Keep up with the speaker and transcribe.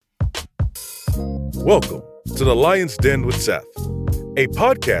Welcome to The Lion's Den with Seth, a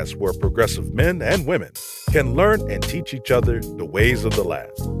podcast where progressive men and women can learn and teach each other the ways of the land.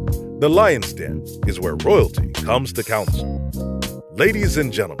 The Lion's Den is where royalty comes to council. Ladies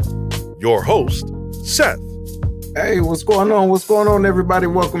and gentlemen, your host, Seth. Hey, what's going on? What's going on, everybody?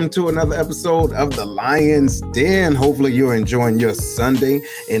 Welcome to another episode of The Lion's Den. Hopefully you're enjoying your Sunday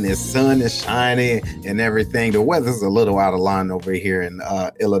and the sun is shining and everything. The weather's a little out of line over here in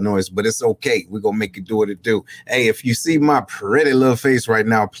Illinois, but it's okay. We're going to make it do what it do. Hey, if you see my pretty little face right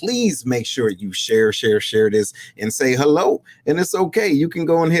now, please make sure you share this and say hello. And it's okay. You can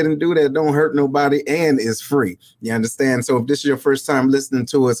go ahead and do that. Don't hurt nobody and it's free. You understand? So if this is your first time listening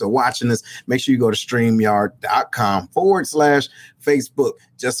to us or watching us, make sure you go to StreamYard.com/Facebook,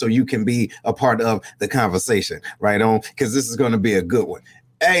 just so you can be a part of the conversation, right on? Because this is going to be a good one.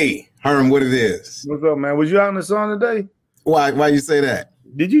 Hey, Herm, what it is? What's up, man? Was you out in the sun today? Why you say that?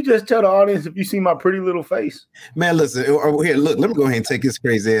 Did you just tell the audience if you see my pretty little face? Man, listen, here, look, let me go ahead and take his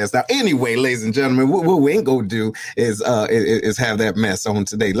crazy ass out. Anyway, ladies and gentlemen, what we ain't gonna do is have that mess on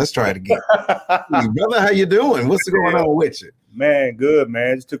today. Let's try it again. Hey, brother, how you doing? What's going on with you? Man, good,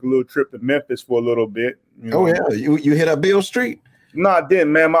 man. Just took a little trip to Memphis for a little bit. Oh, yeah. You hit up Beale Street? No, I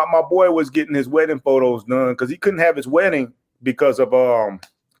didn't, man. My boy was getting his wedding photos done because he couldn't have his wedding because of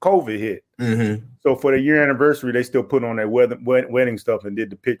COVID hit. Mm-hmm. So for the year anniversary, they still put on their wedding stuff and did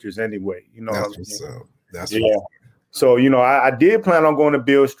the pictures anyway. You know, That's yeah. So, I did plan on going to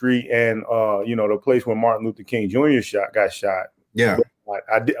Beale Street and the place where Martin Luther King Jr. got shot. Yeah. But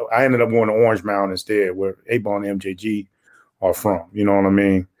I ended up going to Orange Mound instead, where A-Ball and MJG are from. You know what I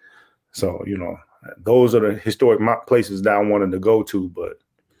mean? So, those are the historic places that I wanted to go to, but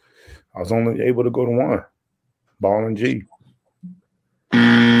I was only able to go to one, Ball and G.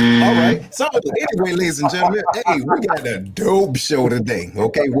 All right. So anyway, ladies and gentlemen, hey, we got a dope show today.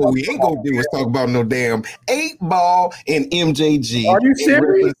 Okay, what we ain't gonna do is talk about no damn 8-Ball and MJG. Are you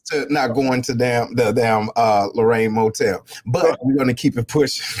serious? To not going to the damn Lorraine Motel, but we're gonna keep it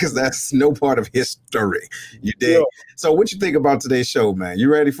pushing because that's no part of history. You dig? Yeah. So what you think about today's show, man? You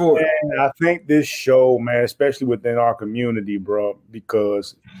ready for it? Man, I think this show, man, especially within our community, bro,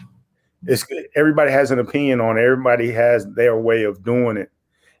 because everybody has an opinion on it. Everybody has their way of doing it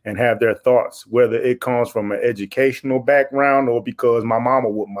and have their thoughts, whether it comes from an educational background or because my mama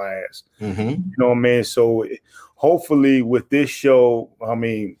whooped my ass. Mm-hmm. You know what I mean? So hopefully with this show, I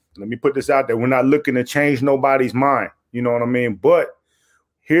mean, let me put this out there. We're not looking to change nobody's mind. You know what I mean? But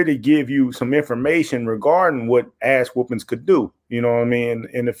here to give you some information regarding what ass whoopings could do, you know what I mean,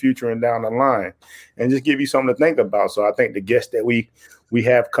 in the future and down the line, and just give you something to think about. So I think the guests that we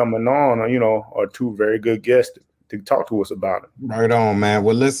have coming on, are two very good guests to talk to us about it. Right on, man.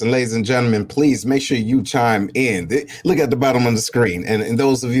 Well, listen, ladies and gentlemen, please make sure you chime in. Look at the bottom of the screen. And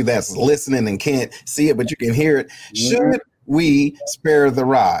those of you that's listening and can't see it, but you can hear it. Should we spare the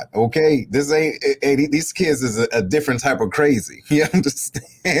rod? Okay, this ain't these kids is a different type of crazy. You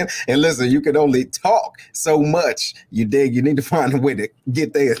understand? And listen, you can only talk so much. You dig? You need to find a way to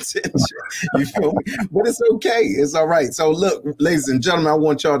get their attention. You feel me? But it's okay. It's all right. So look, ladies and gentlemen, I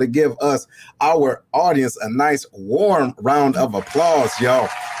want y'all to give us, our audience, a nice warm round of applause, y'all.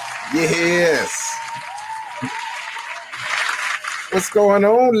 Yes. What's going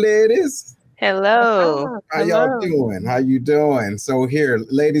on, ladies? Hello. How y'all doing? How you doing? So here,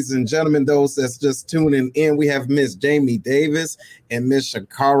 ladies and gentlemen, those that's just tuning in, we have Miss Jamie Davis and Miss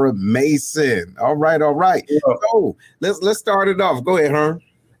Shakara Mason. All right. Yeah. So let's start it off. Go ahead, Herm.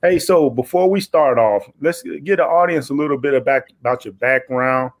 Hey, so before we start off, let's get the audience a little bit about your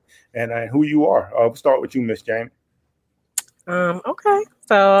background and who you are. We'll start with you, Miss Jamie. Okay.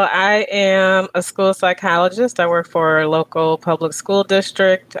 So I am a school psychologist. I work for a local public school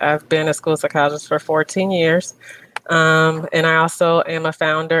district. I've been a school psychologist for 14 years. And I also am a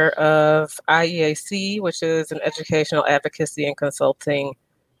founder of IEAC, which is an educational advocacy and consulting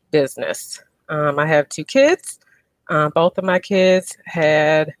business. I have 2 kids. Both of my kids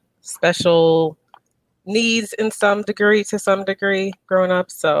had special needs to some degree growing up.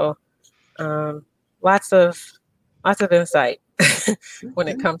 So lots of insight when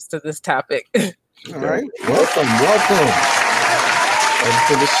it comes to this topic. All right. Welcome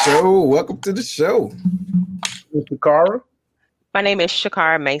to the show. Mr. Shakara? My name is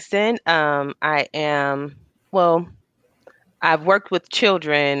Shakara Mason. I've worked with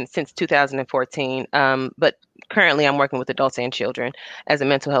children since 2014, but currently I'm working with adults and children as a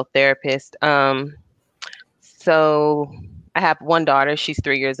mental health therapist. So I have one daughter, she's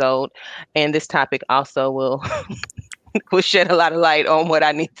 3 years old, and this topic also will shed a lot of light on what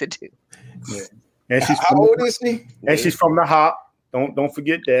I need to do. Yeah. And how old is she? And she's from the Hop. Don't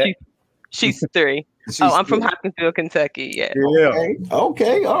forget that. She's 3. I'm from Hopkinsville, Kentucky. Yeah.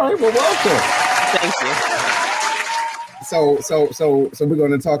 Okay. All right. Well, welcome. Thank you. So we're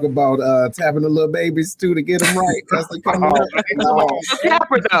going to talk about tapping the little babies too to get them right. That's the coming up.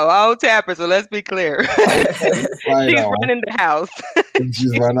 Tapper though, Tapper. So let's be clear. She's running the house.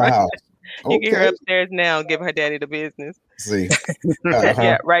 She's running the house. You get her upstairs now, give her daddy the business. See,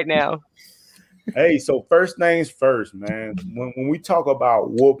 yeah, right now. Hey, so first things first, man. When we talk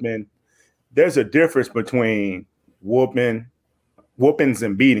about whooping, there's a difference between whoopings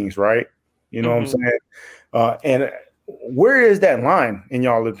and beatings, right? You know what I'm saying? And where is that line in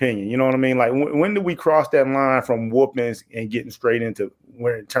y'all opinion? You know what I mean? Like when do we cross that line from whoopings and getting straight into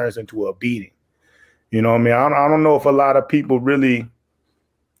when it turns into a beating? You know what I mean? I don't know if a lot of people really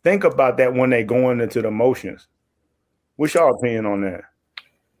think about that when they going into the emotions. What's y'all opinion on that?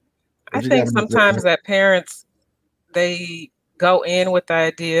 I think sometimes that parents, they go in with the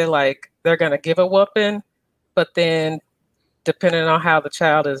idea like they're going to give a whooping, but then depending on how the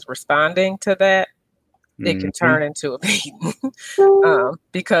child is responding to that, it can turn into a beating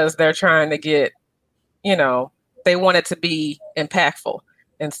because they're trying to get, they want it to be impactful.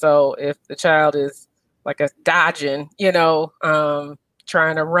 And so if the child is like a dodging,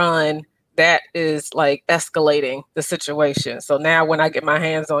 trying to run, that is like escalating the situation. So now when I get my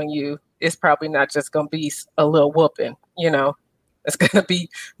hands on you, it's probably not just going to be a little whooping, it's going to be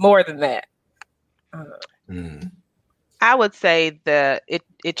more than that. I would say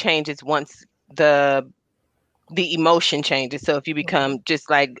it changes once the emotion changes. So if you become just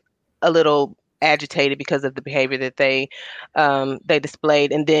like a little agitated because of the behavior that they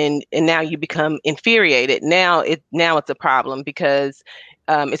displayed, and now you become infuriated. Now it's a problem because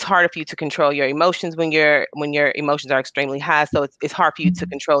it's harder for you to control your emotions when your emotions are extremely high. So it's hard for you to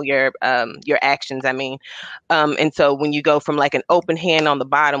control your actions. I mean, and so when you go from like an open hand on the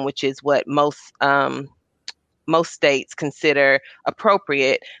bottom, which is what most states consider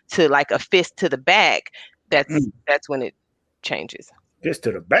appropriate, to like a fist to the back, that's when it changes. Fist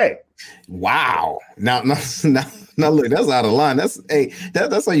to the back. Wow. Now look, that's out of line. That's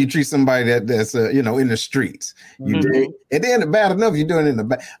how you treat somebody that's in the streets. You dig? And then bad enough, you're doing it in the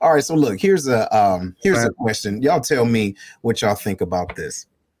back. All right. So look, here's a question. Y'all tell me what y'all think about this.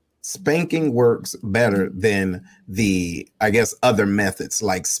 Spanking works better than the, I guess, other methods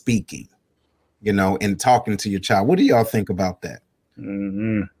like speaking, and talking to your child. What do y'all think about that?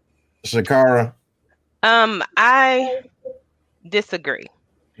 Shakara? I disagree.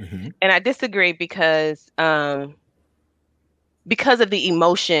 And I disagree because of the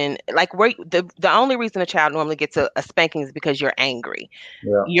emotion. Like the only reason a child normally gets a spanking is because you're angry.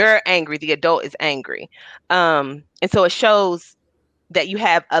 Yeah. You're angry. The adult is angry. And so it shows that you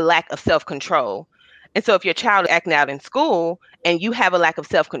have a lack of self-control. And so if your child is acting out in school and you have a lack of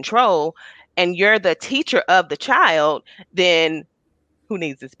self-control and you're the teacher of the child, then who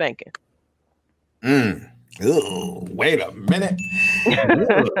needs the spanking? Ooh, wait a minute.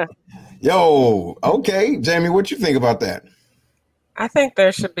 Yo, okay. Jamie, what you think about that? I think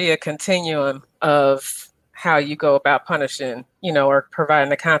there should be a continuum of how you go about punishing, or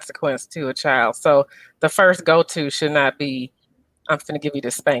providing a consequence to a child. So the first go-to should not be, I'm going to give you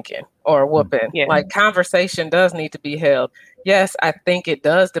the spanking or whooping. Yeah. Like conversation does need to be held. Yes, I think it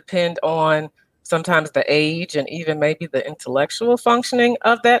does depend on sometimes the age and even maybe the intellectual functioning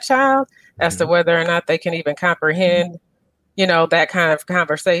of that child as to whether or not they can even comprehend, that kind of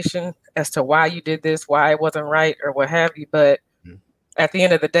conversation as to why you did this, why it wasn't right or what have you. But at the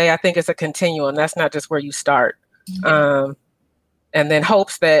end of the day, I think it's a continuum. That's not just where you start. And then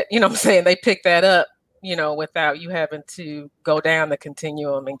hopes that, they pick that up, without you having to go down the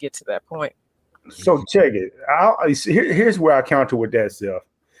continuum and get to that point. So check it. Here's where I counter with that, Seth.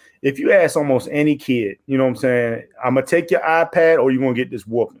 If you ask almost any kid, I'm going to take your iPad or you're going to get this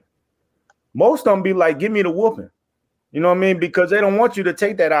whooping. Most of them be like, give me the whooping. You know what I mean? Because they don't want you to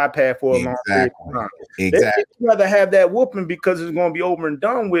take that iPad for a long period of time. Exactly. They'd rather have that whooping because it's going to be over and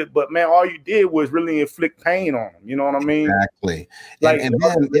done with. But, man, all you did was really inflict pain on them. You know what I mean? Exactly. Like,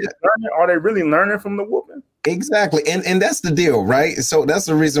 are they really learning from the whooping? Exactly. And that's the deal, right? So that's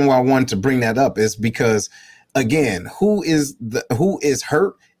the reason why I wanted to bring that up is because, again, who is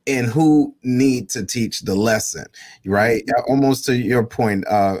hurt and who need to teach the lesson, right? Almost to your point,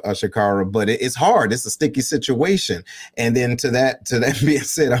 Shakara, but it's hard. It's a sticky situation. And then to that being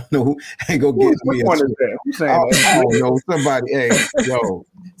said, I don't know who ain't gonna get me. I don't know somebody. Hey, yo,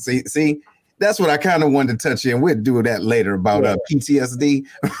 see, that's what I kind of wanted to touch in. We'll do that later about PTSD.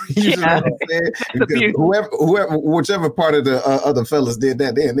 You know what I'm saying? Because whoever, whichever part of the other fellas did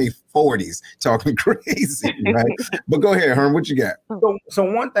that, they're in their 40s talking crazy, right? But go ahead, Herm, what you got? So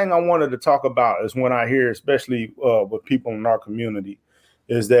one thing I wanted to talk about is when I hear, especially with people in our community,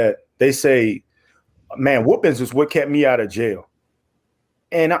 is that they say, man, whoopings is what kept me out of jail.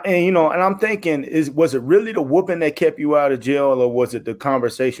 And I'm thinking, was it really the whooping that kept you out of jail, or was it the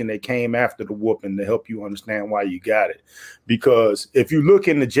conversation that came after the whooping to help you understand why you got it? Because if you look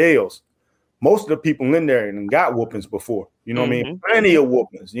in the jails, most of the people in there and got whoopings before. You know what I mean? Plenty of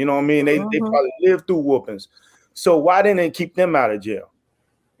whoopings. You know what I mean? They probably lived through whoopings. So why didn't it keep them out of jail?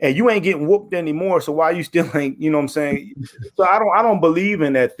 And you ain't getting whooped anymore. So why you still ain't? You know what I'm saying? So I don't believe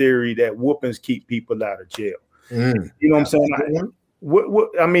in that theory that whoopings keep people out of jail. You know what I'm saying? What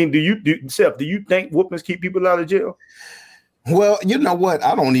I mean, Seth, do you think whoopings keep people out of jail? Well, you know what?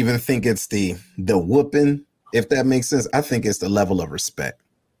 I don't even think it's the whooping, if that makes sense. I think it's the level of respect.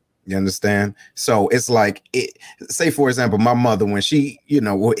 You understand? So it's like, say, for example, my mother, when she,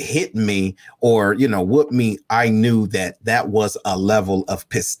 hit me or, whooped me, I knew that was a level of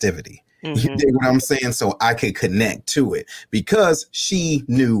festivity. You dig what I'm saying? So I could connect to it because she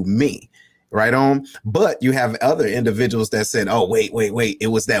knew me. Right on. But you have other individuals that said, oh, wait, it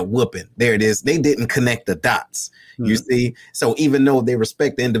was that whooping. There it is. They didn't connect the dots. You see? So even though they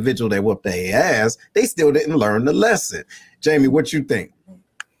respect the individual that whooped their ass, they still didn't learn the lesson. Jamie, what you think?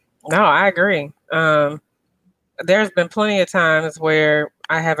 No, I agree. There's been plenty of times where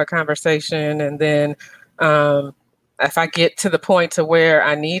I have a conversation and then if I get to the point to where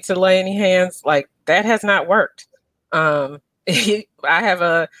I need to lay any hands, like that has not worked. I have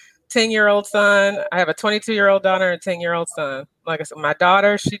a 10-year-old son. I have a 22-year-old daughter and a 10-year-old son. Like I said, my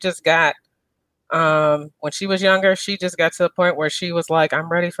daughter, she just got, when she was younger, she just got to the point where she was like, I'm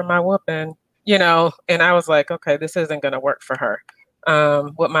ready for my whooping, and I was like, okay, this isn't going to work for her.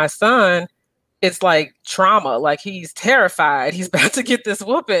 With my son, it's like trauma. Like he's terrified. He's about to get this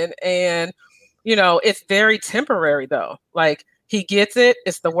whooping. And, it's very temporary though. Like he gets it.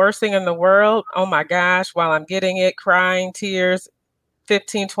 It's the worst thing in the world. Oh my gosh. While I'm getting it, crying, tears,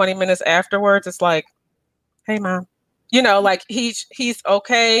 15, 20 minutes afterwards, it's like, hey, mom, like he's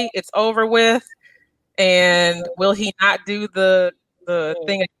okay. It's over with. And will he not do the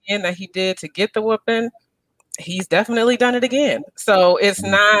thing again that he did to get the whooping? He's definitely done it again. So it's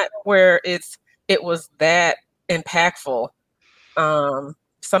not where it was that impactful.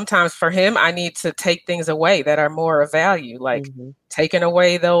 Sometimes for him, I need to take things away that are more of value, like taking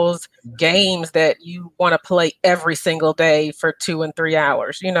away those games that you want to play every single day for 2 and 3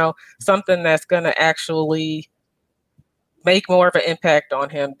 hours, something that's going to actually make more of an impact on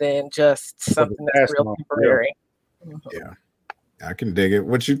him than just something that's real temporary. Yeah, I can dig it.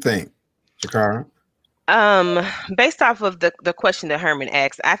 What you think, Shakara? Based off of the question that Herman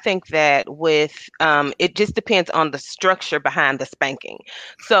asked, I think that with it just depends on the structure behind the spanking.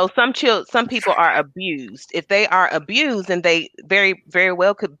 So some people are abused. If they are abused, then they very, very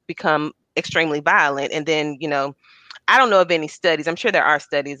well could become extremely violent. And then, I don't know of any studies. I'm sure there are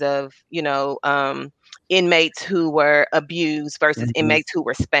studies of, inmates who were abused versus inmates who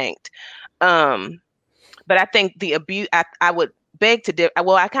were spanked. But I think the abuse, I would beg to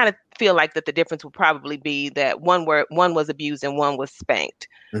I kind of feel like that the difference would probably be that one was abused and one was spanked.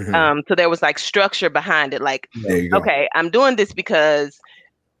 So there was like structure behind it. Like, okay, I'm doing this because,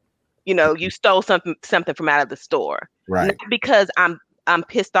 you stole something from out of the store, right? Not because I'm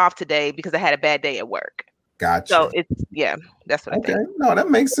pissed off today because I had a bad day at work. Gotcha. So that's what I think. No, that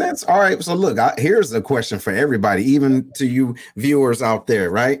makes sense. All right. So look, here's a question for everybody, even to you viewers out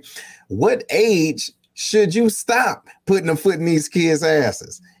there, right? What age should you stop putting a foot in these kids'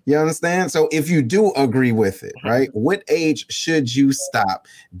 asses? You understand? So if you do agree with it, right? What age should you stop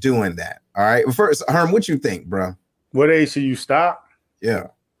doing that? All right. First, Herm, what you think, bro? What age should you stop? Yeah.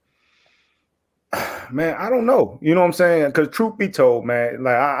 Man, I don't know. You know what I'm saying? Because truth be told, man,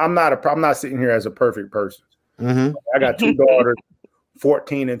 like I'm not sitting here as a perfect person. I got 2 daughters,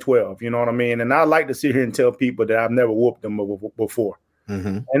 14 and 12. You know what I mean? And I like to sit here and tell people that I've never whooped them before.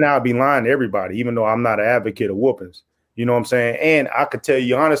 And I'll be lying to everybody, even though I'm not an advocate of whoopings. You know what I'm saying? And I could tell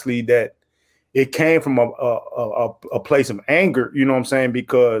you honestly that it came from a place of anger, you know what I'm saying?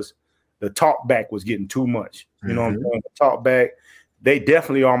 Because the talk back was getting too much. You know what I'm saying? The talk back, they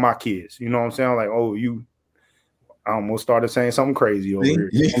definitely are my kids. You know what I'm saying? Like, oh, I almost started saying something crazy over here.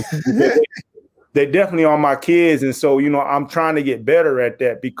 They definitely are my kids. And so, I'm trying to get better at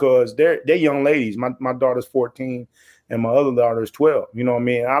that because they're young ladies. My daughter's 14 and my other daughter is 12. You know what I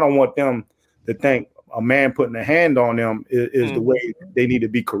mean? I don't want them to think, a man putting a hand on them is the way they need to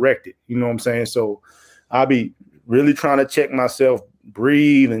be corrected. You know what I'm saying? So I'll be really trying to check myself,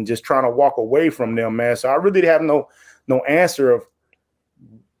 breathe, and just trying to walk away from them, man. So I really have no answer of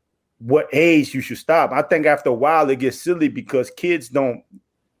what age you should stop. I think after a while it gets silly because kids don't,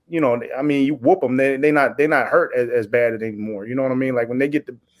 I mean, you whoop them, they're not hurt as bad anymore. You know what I mean? Like when they get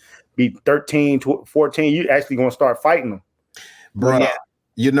to be 13, 14, you actually going to start fighting them. Bro, yeah.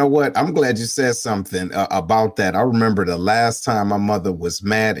 You know what? I'm glad you said something about that. I remember the last time my mother was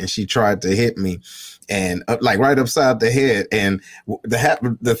mad and she tried to hit me and like right upside the head. And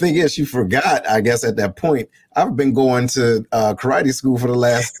the thing is, she forgot, I guess, at that point, I've been going to karate school for the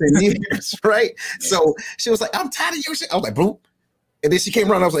last 10 years, right? So she was like, I'm tired of your shit. I was like, boop. And then she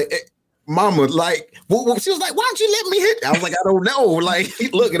came around. I was like, hey, Mama, like, she was like, why don't you let me hit? I was like, I don't know. Like,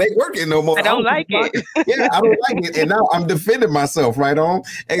 look, it ain't working no more. I don't like it. Yeah, I don't like it. And now I'm defending myself, right on.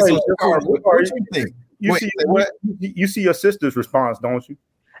 Hey, so what you think? You see your sister's response, don't you?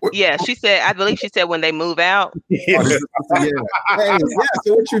 Yeah, I believe she said when they move out. Yeah. Hey, yeah.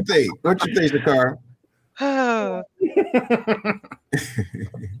 So what you think? What you think, Shakar?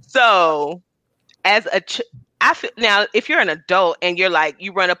 So, as I feel now, if you're an adult and you're like,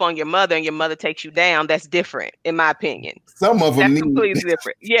 you run up on your mother and your mother takes you down, that's different, in my opinion. Some of them that's completely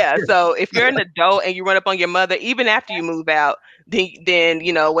different. Yeah. So if you're an adult and you run up on your mother, even after you move out, then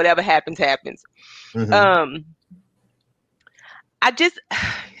whatever happens. Mm-hmm.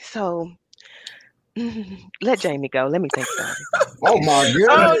 Let Jamie go. Let me think about it. Oh my goodness.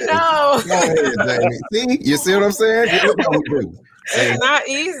 Oh no. Go ahead, Jamie. See, you see what I'm saying? It's not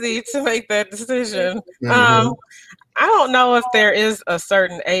easy to make that decision. Mm-hmm. I don't know if there is a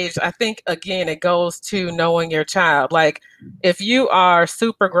certain age. I think, again, it goes to knowing your child. Like, if you are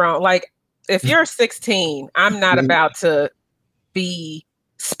super grown, like, if you're 16, I'm not about to be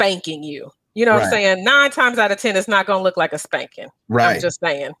spanking you. You know what I'm saying? 9 times out of 10, it's not going to look like a spanking. Right. I'm just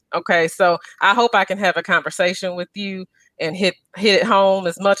saying. Okay, so I hope I can have a conversation with you and hit it home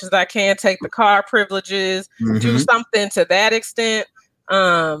as much as I can, take the car privileges, do something to that extent.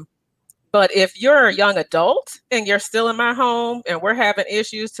 But if you're a young adult and you're still in my home and we're having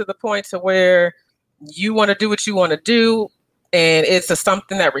issues to the point to where you want to do what you want to do and it's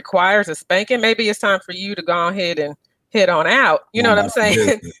something that requires a spanking, maybe it's time for you to go ahead and head on out. You know what I'm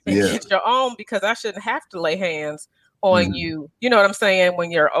saying? And get your own, because I shouldn't have to lay hands on you. You know what I'm saying?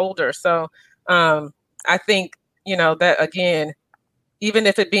 When you're older. So I think, that again, even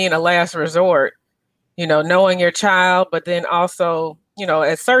if it being a last resort, knowing your child, but then also,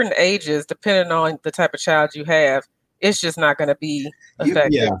 at certain ages, depending on the type of child you have, it's just not going to be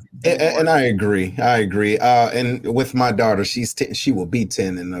effective. Yeah, and I agree. And with my daughter, she will be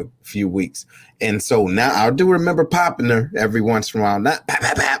 10 in a few weeks. And so now I do remember popping her every once in a while, not pap,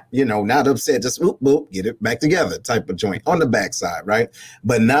 pap, pap, not upset, just boop, boop, get it back together type of joint on the backside, right?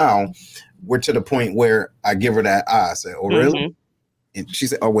 But now we're to the point where I give her that eye. I say, oh, really? And she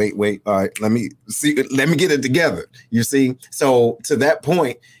said, oh, wait, all right, let me get it together. You see? So to that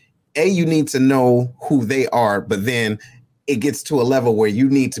point, you need to know who they are, but then it gets to a level where you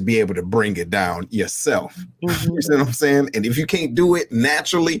need to be able to bring it down yourself. You see what I'm saying? And if you can't do it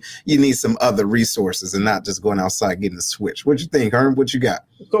naturally, you need some other resources and not just going outside getting a switch. What you think, Herm? What you got?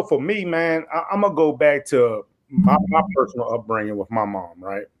 So for me, man, I'm going to go back to my personal upbringing with my mom,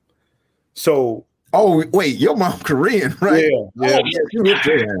 right? So... Oh, wait, your mom Korean, right? Yeah.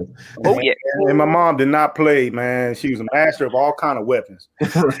 And my mom did not play, man. She was a master of all kind of weapons.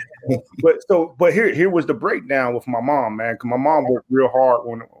 But here was the breakdown with my mom, man, because my mom worked real hard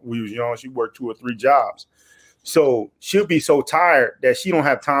when we was young. She worked 2 or 3 jobs. So she'll be so tired that she don't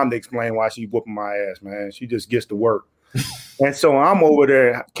have time to explain why she's whooping my ass, man. She just gets to work. And so I'm over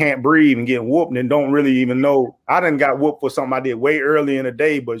there, can't breathe and getting whooped and don't really even know. I done got whooped for something I did way early in the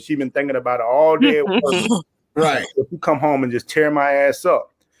day, but she been thinking about it all day at work. Right. If you come home and just tear my ass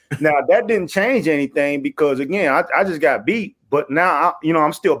up. Now, that didn't change anything because, again, I just got beat. But now,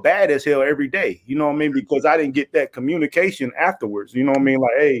 I'm still bad as hell every day. You know what I mean? Because I didn't get that communication afterwards. You know what I mean?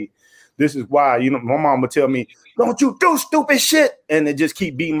 Like, hey, this is why, my mom would tell me, don't you do stupid shit. And it just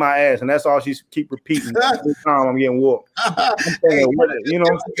keep beating my ass. And that's all she keep repeating every time I'm getting whooped.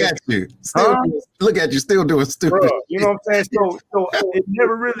 Look at you still doing stupid. Bro, you know what I'm saying? So it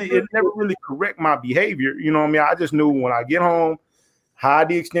never really correct my behavior. You know what I mean? I just knew when I get home, hide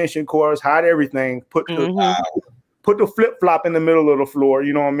the extension cords, hide everything, put the flip-flop in the middle of the floor.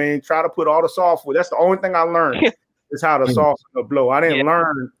 You know what I mean? Try to put all the software. That's the only thing I learned is how to soften the blow. I didn't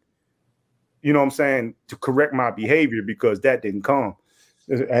learn, you know what I'm saying, to correct my behavior because that didn't come.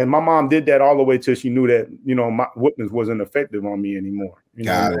 And my mom did that all the way till she knew that, my whoopings wasn't effective on me anymore.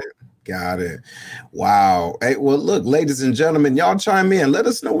 Got it. Wow. Hey, well, look, ladies and gentlemen, y'all chime in. Let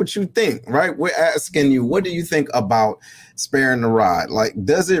us know what you think, right? We're asking you, what do you think about sparing the rod? Like,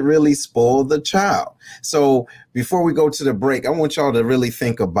 does it really spoil the child? So before we go to the break, I want y'all to really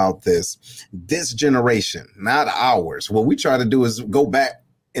think about this generation, not ours. What we try to do is go back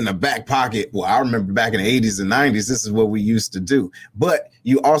in the back pocket. Well, I remember back in the 80s and 90s, this is what we used to do. But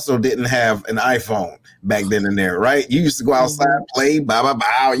you also didn't have an iPhone back then and there, right? You used to go outside, play,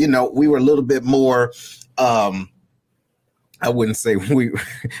 we were a little bit more, I wouldn't say we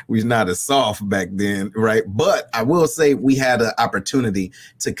was not as soft back then, right? But I will say we had an opportunity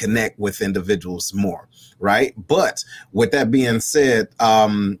to connect with individuals more, right? But with that being said,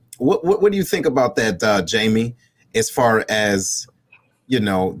 what do you think about that, Jamie, as far as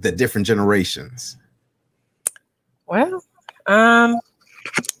the different generations? Well,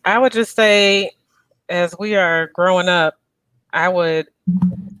 I would just say, as we are growing up,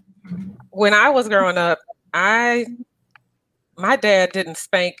 when I was growing up, my dad didn't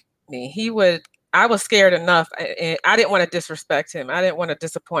spank me. I was scared enough, and I didn't want to disrespect him. I didn't want to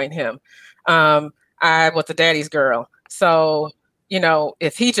disappoint him. I was a daddy's girl. So,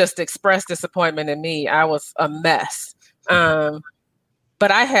 if he just expressed disappointment in me, I was a mess. But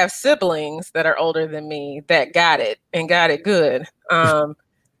I have siblings that are older than me that got it and got it good.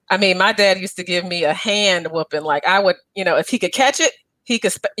 My dad used to give me a hand whooping. Like I would, if he could catch it, he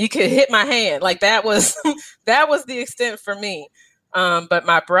could hit my hand. Like that was the extent for me. But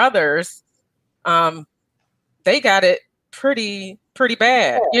my brothers, they got it pretty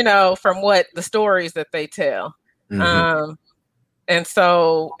bad, from what the stories that they tell. And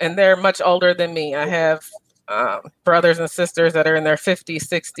they're much older than me. I have brothers and sisters that are in their 50s,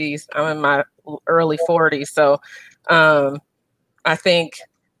 60s. I'm in my early 40s. So I think,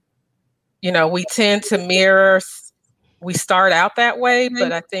 we tend to mirror. We start out that way,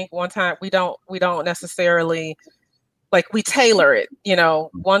 but I think one time we don't necessarily, like, we tailor it.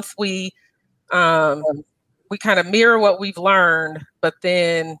 Once we kind of mirror what we've learned, but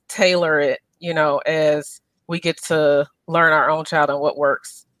then tailor it, as we get to learn our own child and what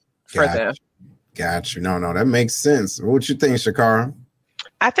works for them. Got you. No, that makes sense. What you think, Shakara?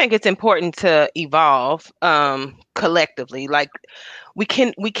 I think it's important to evolve collectively. Like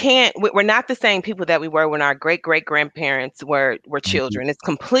we're not the same people that we were when our great grandparents were children. It's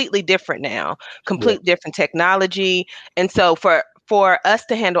completely different now, different technology. And so for us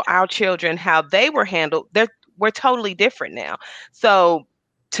to handle our children how they were handled, we're totally different now. So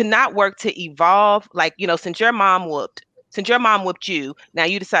to not work to evolve, like, since your mom whooped you, now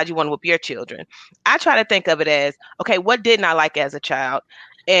you decide you want to whoop your children. I try to think of it as, okay, what didn't I like as a child?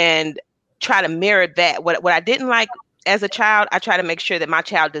 And try to mirror that. What I didn't like as a child, I try to make sure that my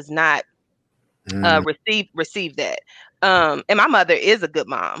child does not receive that. And my mother is a good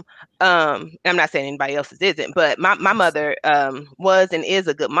mom. I'm not saying anybody else's isn't, but my mother was and is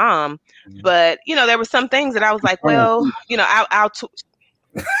a good mom. But, there were some things that I was like, well, I'll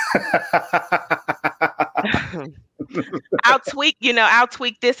tweak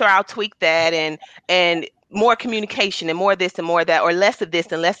this or I'll tweak that, and more communication and more this and more that, or less of this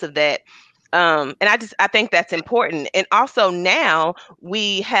and less of that. And I think that's important. And also now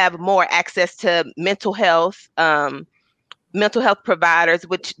we have more access to mental health providers,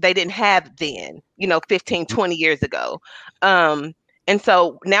 which they didn't have then, 15, 20 years ago. And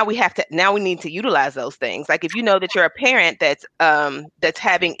so now we need to utilize those things. Like if you know that you're a parent that's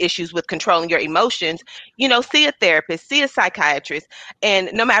having issues with controlling your emotions, see a therapist, see a psychiatrist. And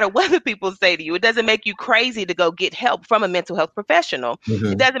no matter what the people say to you, it doesn't make you crazy to go get help from a mental health professional.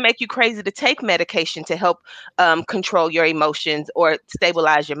 It doesn't make you crazy to take medication to help control your emotions or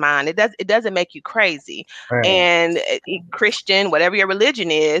stabilize your mind. It doesn't make you crazy. Right. And Christian, whatever your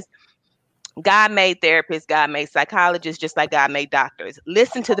religion is, God made therapists, God made psychologists, just like God made doctors.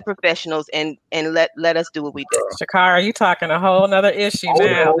 Listen to the professionals and let us do what we do. Shakara, you talking a whole nother issue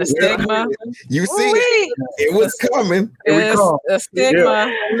now. The stigma. You see, it was coming. The stigma.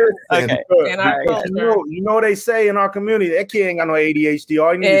 Yeah. Okay. They say in our community, that kid ain't got no ADHD.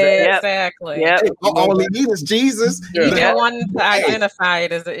 All he needs is exactly. Yep. All he needs is Jesus. You don't want to identify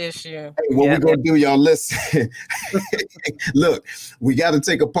it as an issue. Hey, what we gonna do, y'all? Listen. Look, we got to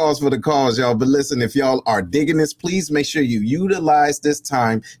take a pause for the cause, y'all. But listen, if y'all are digging this, please make sure you utilize this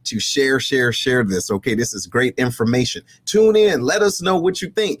time to share this. Okay, this is great information. Tune in. Let us know what you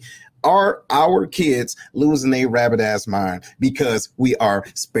think. Are our kids losing their rabbit ass mind because we are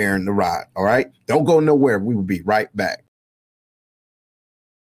sparing the rod? All right, don't go nowhere. We will be right back.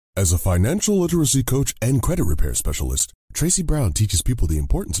 As a financial literacy coach and credit repair specialist, Tracy Brown teaches people the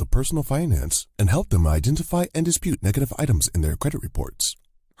importance of personal finance and help them identify and dispute negative items in their credit reports.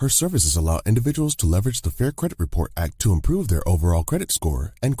 Her services allow individuals to leverage the Fair Credit Report Act to improve their overall credit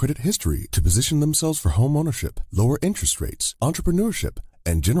score and credit history to position themselves for home ownership, lower interest rates, entrepreneurship,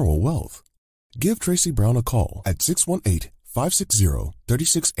 and general wealth. Give Tracy Brown a call at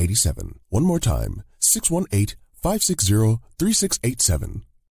 618-560-3687. One more time, 618-560-3687.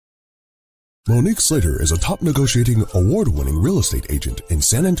 Monique Slater is a top negotiating, award-winning real estate agent in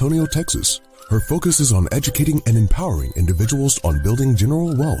San Antonio, Texas. Her focus is on educating and empowering individuals on building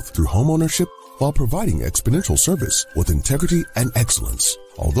general wealth through homeownership while providing exponential service with integrity and excellence.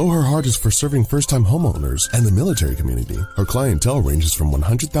 Although her heart is for serving first-time homeowners and the military community, her clientele ranges from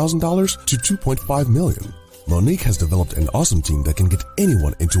 $100,000 to $2.5 million. Monique has developed an awesome team that can get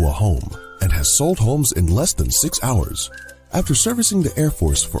anyone into a home and has sold homes in less than 6 hours. After servicing the Air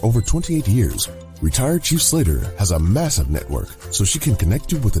Force for over 28 years, retired Chief Slater has a massive network, so she can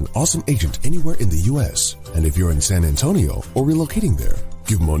connect you with an awesome agent anywhere in the U.S. And if you're in San Antonio or relocating there,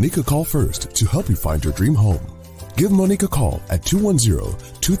 give Monique a call first to help you find your dream home. Give Monique a call at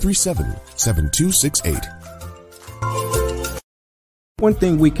 210-237-7268. One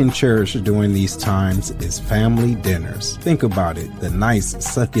thing we can cherish during these times is family dinners. Think about it. The nice,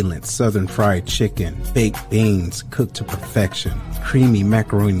 succulent southern fried chicken, baked beans cooked to perfection, creamy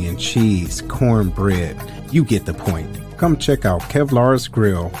macaroni and cheese, cornbread. You get the point. Come check out Kevlar's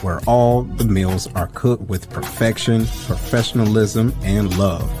Grill, where all the meals are cooked with perfection, professionalism, and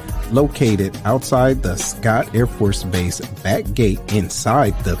love. Located outside the Scott Air Force Base back gate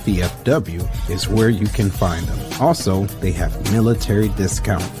inside the VFW is where you can find them. Also, they have military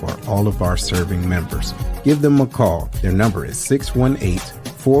discount for all of our serving members. Give them a call. Their number is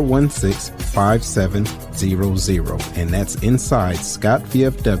 618-416-5700, and that's inside Scott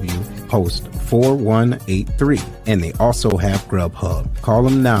VFW post 4183. And they also have Grubhub. Call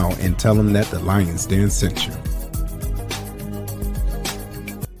them now and tell them that the Lion's Den sent you.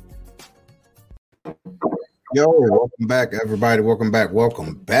 Yo, welcome back, everybody. Welcome back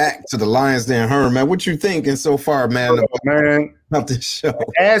to the Lion's Den. Herm, man, what you thinking so far, man, about this show?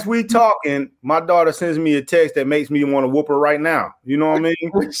 As we talking, my daughter sends me a text that makes me want to whoop her right now. You know what I mean?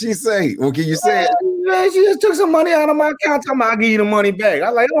 What'd she say? Well, can you say it? She just took some money out of my account. Talking about, I'll give you the money back. I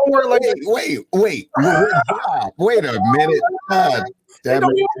like, it don't work like that. Wait a minute. God, it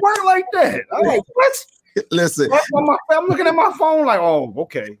don't even work like that. I'm like, what? Listen, I'm looking at my phone like, oh,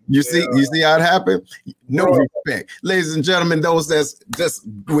 okay. You see how it happened? No respect. Ladies and gentlemen, those that's just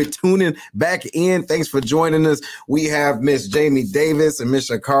we're tuning back in. Thanks for joining us. We have Miss Jamie Davis and Miss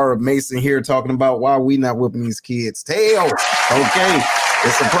Shakara Mason here talking about why we not whipping these kids' tails. Okay,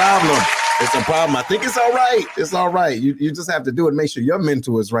 it's a problem. It's a problem. I think it's all right. It's all right. You just have to do it. Make sure your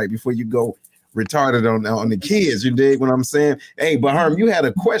mentor is right before you go retarded on the kids. You dig what I'm saying? Hey, but Herm, you had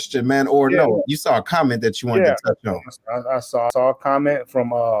a question, man, or no? You saw a comment that you wanted to touch on. I saw a comment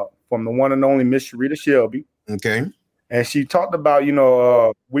from the one and only Miss Sharita Shelby. Okay. And she talked about, we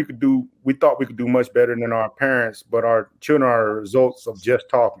thought we could do much better than our parents, but our children are results of just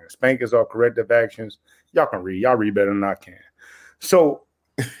talking. Spankings are corrective actions. Y'all can read. Y'all read better than I can. So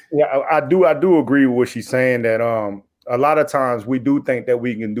yeah, I do agree with what she's saying, that a lot of times we do think that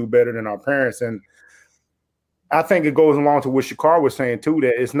we can do better than our parents. And I think it goes along to what Shakar was saying too,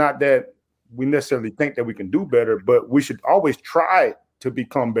 that it's not that we necessarily think that we can do better, but we should always try to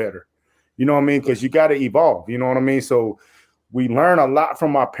become better. You know what I mean? Because you got to evolve. You know what I mean? So we learn a lot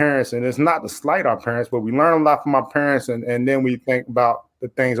from our parents, and it's not to slight our parents, but we learn a lot from our parents, and then we think about the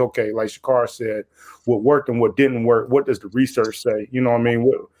things, okay, like Shakar said, what worked and what didn't work. What does the research say? You know what I mean?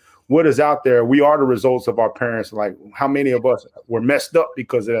 What is out there? We are the results of our parents. Like, how many of us were messed up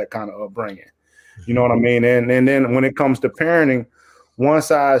because of that kind of upbringing? You know what I mean? And then when it comes to parenting, one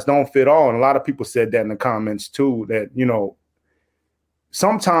size don't fit all. And a lot of people said that in the comments too, that,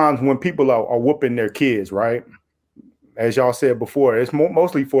 sometimes when people are whooping their kids, right? As y'all said before, it's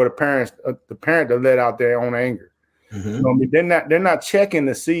mostly for the parent to let out their own anger. Mm-hmm. You know what I mean? They're not checking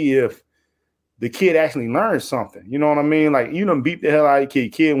to see if the kid actually learns something. You know what I mean? Like, you done beat the hell out of your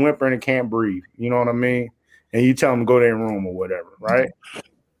kid whimpering and can't breathe. You know what I mean? And you tell them to go to their room or whatever, right?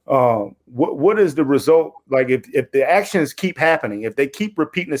 What is the result? Like, if the actions keep happening, if they keep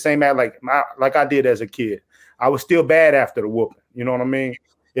repeating the same act, like I did as a kid, I was still bad after the whooping. You know what I mean?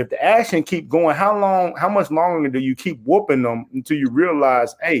 If the action keep going, how much longer do you keep whooping them until you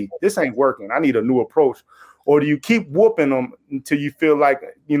realize, hey, this ain't working. I need a new approach. Or do you keep whooping them until you feel like,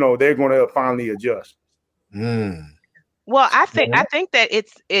 they're going to finally adjust? Well, I think that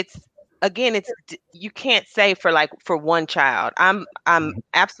it's again, you can't say for one child. I'm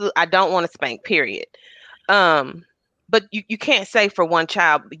absolutely, I don't want to spank, period. but you can't say for one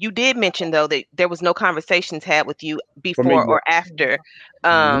child. You did mention though that there was no conversations had with you For me, before or after,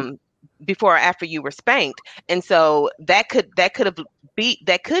 before or after you were spanked, and so that could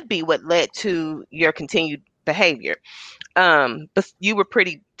be what led to your continued behavior. But you were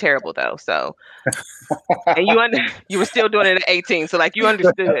pretty terrible though, so and you were still doing it at 18, so like you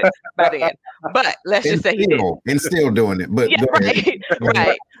understood by then. But let's just say he did. And still doing it. But Yeah, go ahead.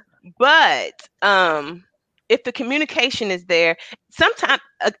 right. But if the communication is there, sometimes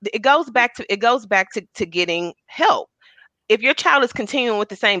it goes back to getting help. If your child is continuing with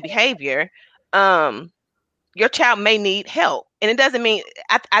the same behavior, your child may need help. And it doesn't mean,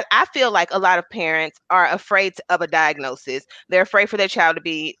 I feel like a lot of parents are afraid of a diagnosis. They're afraid for their child to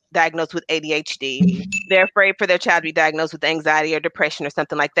be diagnosed with ADHD. They're afraid for their child to be diagnosed with anxiety or depression or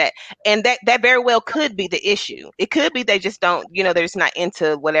something like that. And that very well could be the issue. It could be they just don't, they're just not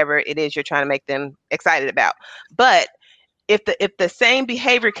into whatever it is you're trying to make them excited about. But if the same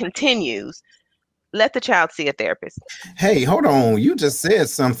behavior continues, let the child see a therapist. Hey, hold on. You just said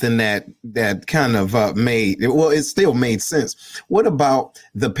something that kind of it still made sense. What about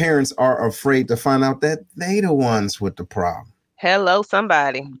the parents are afraid to find out that they the ones with the problem? Hello,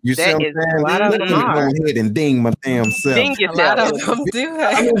 somebody. You see what I'm saying? A lot of them are. Go ahead and ding my damn self. Ding A lot yourself. of them do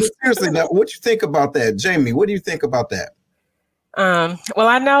have. I mean, seriously, now, what you think about that? Jamie, what do you think about that? Well,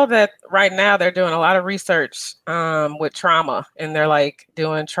 I know that right now they're doing a lot of research with trauma, and they're like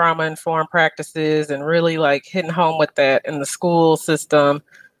doing trauma-informed practices and really like hitting home with that in the school system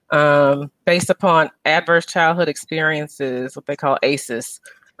based upon adverse childhood experiences, what they call ACEs.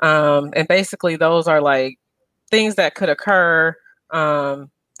 And basically those are like things that could occur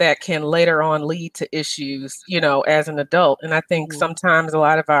that can later on lead to issues, as an adult. And I think sometimes a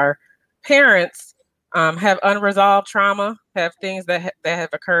lot of our parents have unresolved trauma, have things that have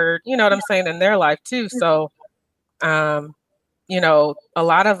occurred, you know what I'm saying, in their life too. So, a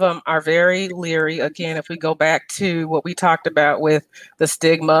lot of them are very leery. Again, if we go back to what we talked about with the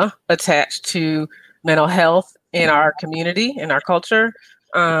stigma attached to mental health in our community, in our culture,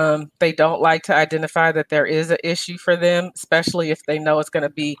 they don't like to identify that there is an issue for them, especially if they know it's going to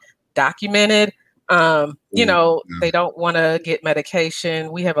be documented. They don't want to get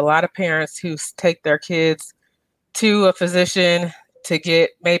medication. We have a lot of parents who take their kids to a physician to get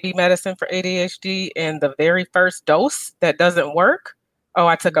maybe medicine for ADHD, and the very first dose that doesn't work,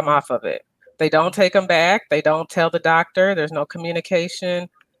 I took them off of it. They don't take them back. They don't tell the doctor. There's no communication.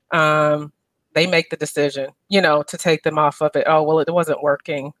 They make the decision, to take them off of it. Oh, well, it wasn't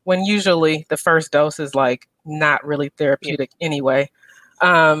working. When usually the first dose is like not really therapeutic anyway.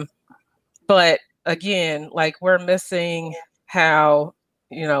 But again, like we're missing how,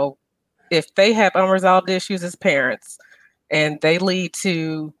 if they have unresolved issues as parents and they lead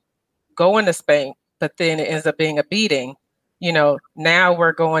to going to spank, but then it ends up being a beating, now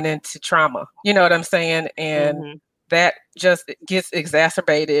we're going into trauma, you know what I'm saying? And that just gets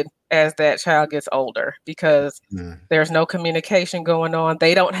exacerbated as that child gets older because there's no communication going on.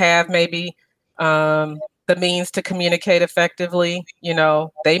 They don't have maybe the means to communicate effectively.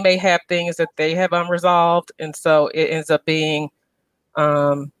 They may have things that they have unresolved. And so it ends up being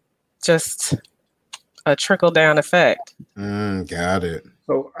just a trickle down effect. Got it.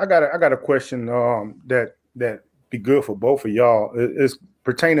 So I got a question that be good for both of y'all. It's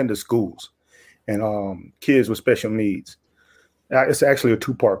pertaining to schools and kids with special needs. It's actually a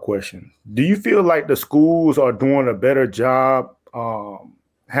two-part question. Do you feel like the schools are doing a better job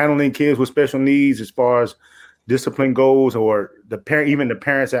handling kids with special needs as far as discipline goes, or even the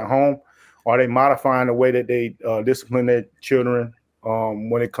parents at home? Are they modifying the way that they discipline their children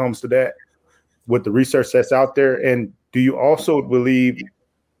when it comes to that with the research that's out there? And do you also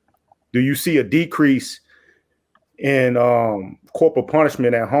do you see a decrease in corporal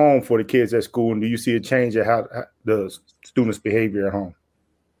punishment at home for the kids at school? And do you see a change in how the students' behavior at home?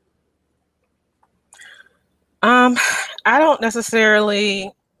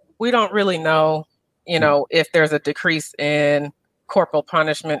 We don't really know, if there's a decrease in corporal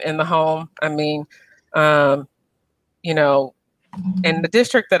punishment in the home. I mean, in the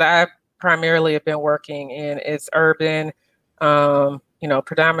district that I primarily have been working in, it's urban,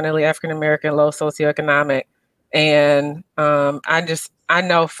 predominantly African-American, low socioeconomic. And I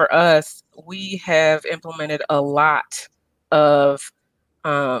know for us, we have implemented a lot of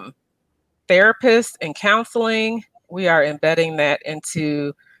therapists and counseling. We are embedding that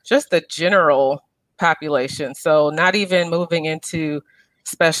into just the general population. So not even moving into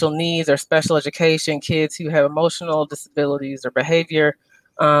special needs or special education, kids who have emotional disabilities or behavior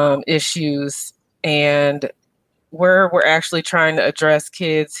issues. And we're actually trying to address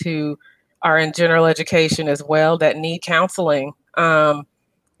kids who are in general education as well that need counseling. And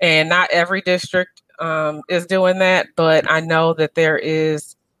not every district is doing that, but I know that there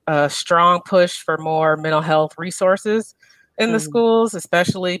is a strong push for more mental health resources in the schools,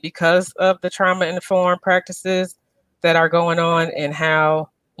 especially because of the trauma-informed practices that are going on, and how,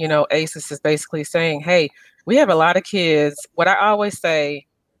 ACES is basically saying, hey, we have a lot of kids. What I always say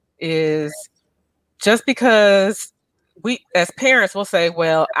is, just because we as parents will say,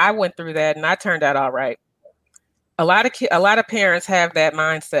 well, I went through that and I turned out all right. A lot of parents have that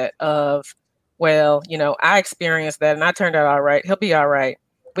mindset of, well, I experienced that and I turned out all right. He'll be all right.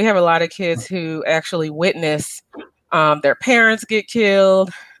 We have a lot of kids who actually witness their parents get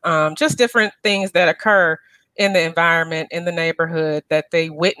killed, just different things that occur in the environment, in the neighborhood, that they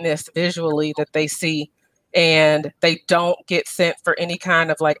witness visually, that they see, and they don't get sent for any kind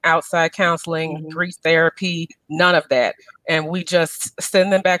of like outside counseling, grief therapy, none of that. And we just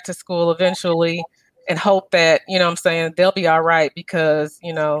send them back to school eventually and hope that, they'll be all right because,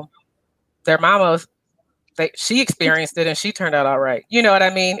 their mama, she experienced it and she turned out all right. You know what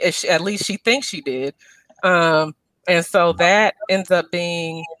I mean? At least she thinks she did. And so that ends up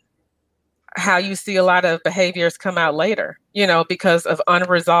being how you see a lot of behaviors come out later, because of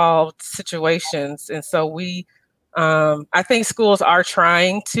unresolved situations. And so I think schools are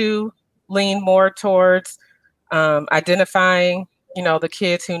trying to lean more towards identifying, the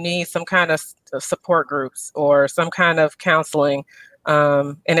kids who need some kind of support groups or some kind of counseling.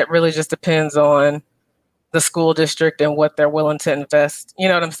 And it really just depends on the school district and what they're willing to invest,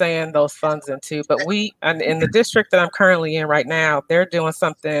 those funds into. But in the district that I'm currently in right now, they're doing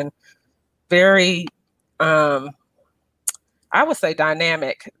something very, I would say,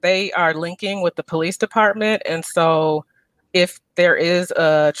 dynamic. They are linking with the police department. And so if there is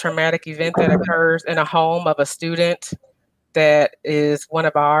a traumatic event that occurs in a home of a student that is one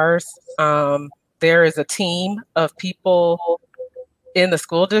of ours, there is a team of people in the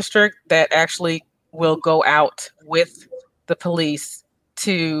school district that actually will go out with the police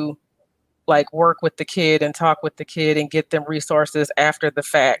to like work with the kid and talk with the kid and get them resources after the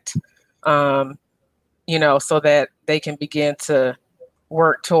fact, so that they can begin to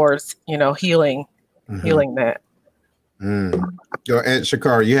work towards, healing that. And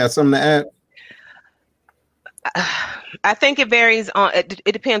Shakar, you had something to add? I think it varies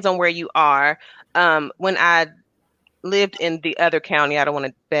it depends on where you are. When I lived in the other county, I don't want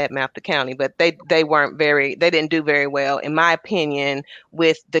to badmouth the county, but they didn't do very well, in my opinion,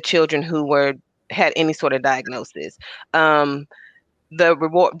 with the children who had any sort of diagnosis. The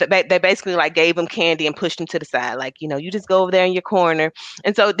reward, they basically like gave them candy and pushed them to the side. Like, you just go over there in your corner.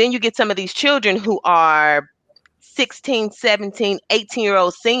 And so then you get some of these children who are 16, 17,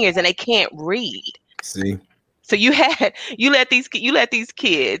 18-year-old seniors and they can't read. See? So you let these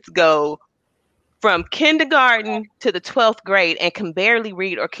kids go from kindergarten to the 12th grade and can barely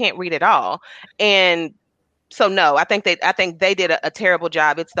read or can't read at all. And so, no, I think they did a terrible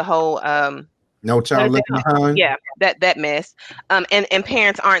job. It's the whole, no child left behind. Yeah, that mess. And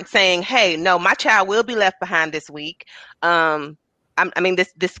parents aren't saying, hey, no, my child will be left behind this week.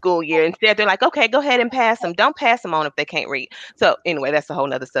 This school year. Instead, they're like, okay, go ahead and pass them. Don't pass them on if they can't read. So anyway, that's a whole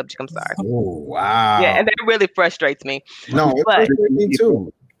nother subject. I'm sorry. Oh, wow. Yeah, and that really frustrates me. No, it frustrates me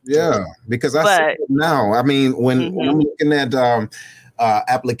too. Yeah, because I see it now. I mean, when I'm looking at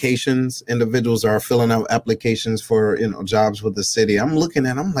applications, individuals are filling out applications for jobs with the city. I'm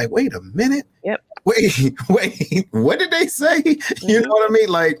like, wait a minute. Yep. Wait, what did they say? You know what I mean?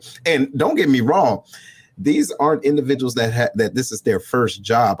 Like, and don't get me wrong, these aren't individuals that this is their first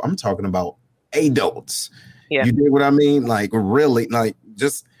job. I'm talking about adults. Yeah. You dig what I mean? Like, really, like,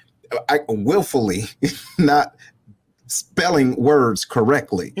 just willfully not spelling words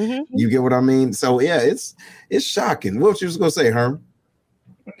correctly. You get what I mean? So yeah, it's shocking. What you was gonna say, Herm?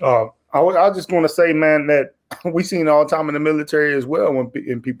 I was just going to say, man, that we seen all the time in the military as well when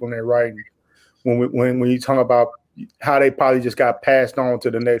people in there writing, when you talk about how they probably just got passed on to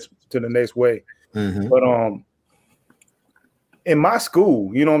the next way. But in my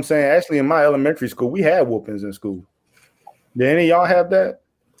school, you know what I'm saying? Actually, in my elementary school, we had whoopings in school. Did any of y'all have that?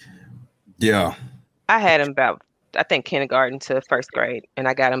 Yeah, I had them about, I think, kindergarten to first grade, and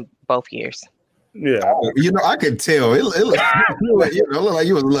I got them both years. Yeah, I could tell. It looked like you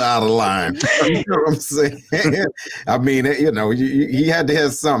was a little out of line. You know what I'm saying? I mean, he had to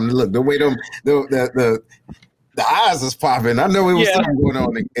have something. Look, the way the eyes is popping. I know it was something going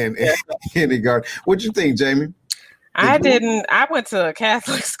on in kindergarten. What you think, Jamie? I went to a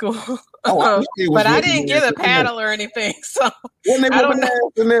Catholic school. But I didn't get a paddle or anything. So when they whooping ass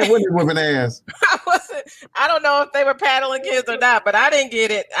in there, when they whooping ass. I don't know if they were paddling kids or not, but I didn't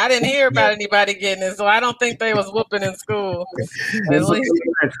get it. I didn't hear about anybody getting it, so I don't think they was whooping in school. At least.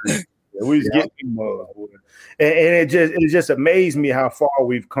 We was getting and it just amazed me how far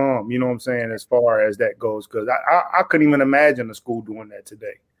we've come, you know what I'm saying, as far as that goes, because I couldn't even imagine the school doing that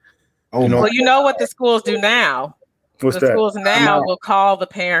today. Well, you know what the schools do now? What's the that? schools now will call the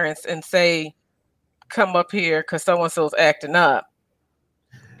parents and say, come up here because so-and-so's acting up.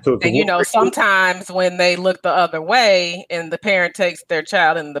 So and sometimes when they look the other way and the parent takes their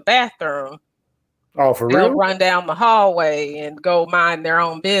child in the bathroom, oh, for they'll real? run down the hallway and go mind their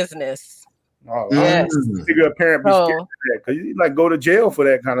own business. Oh, yes. Figure a parent be scared of that because you go to jail for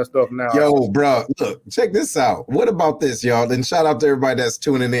that kind of stuff now. Yo, bro, look, check this out. What about this, y'all? And shout out to everybody that's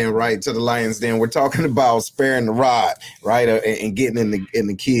tuning in, right, to the Lions Den. We're talking about sparing the rod, right, and getting in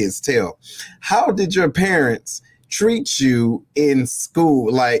the kids' tail. How did your parents treat you in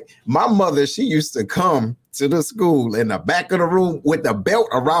school? Like my mother, she used to come to the school in the back of the room with the belt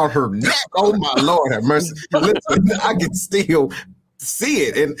around her neck. Oh my Lord have mercy. Listen, I can still see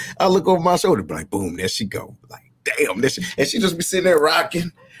it, and I look over my shoulder, be like, boom, there she go. Like, damn, and she just be sitting there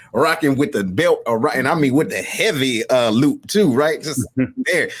rocking with the belt, and I mean with the heavy loop too, right? Just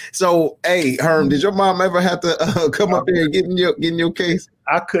there. So, hey, Herm, did your mom ever have to come up there and get in your case?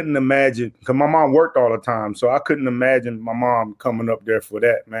 I couldn't imagine, because my mom worked all the time, so I couldn't imagine my mom coming up there for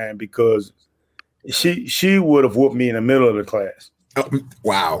that, man, because she would have whooped me in the middle of the class. Oh,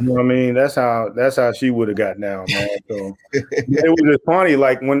 wow. You know what I mean? That's how she would have got down, man. So it was just funny.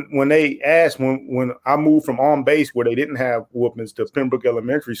 Like when they asked, when I moved from on base where they didn't have whoopings to Pembroke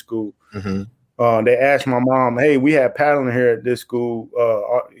Elementary School, they asked my mom, hey, we have paddling here at this school.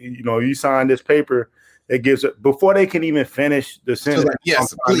 You sign this paper that gives it before they can even finish the sentence. Like,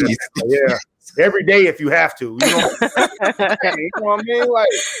 yes, please. Yeah. Every day if you have to. You know what I mean? Like,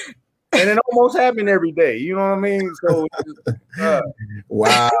 and it almost happened every day. You know what I mean? So,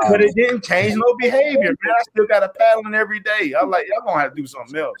 wow. But it didn't change no behavior, man. I still got a paddling every day. I'm like, y'all gonna have to do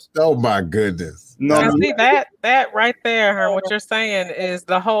something else. Oh my goodness. No, see that right there, Herm, what you're saying is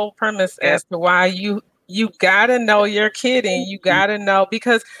the whole premise as to why you gotta know your kid, and you gotta know,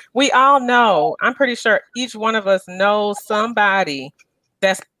 because we all know, I'm pretty sure each one of us knows somebody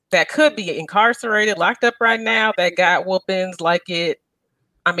that could be incarcerated, locked up right now, that got whoopings like it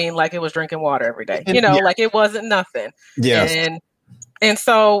was drinking water every day, like it wasn't nothing. Yes. And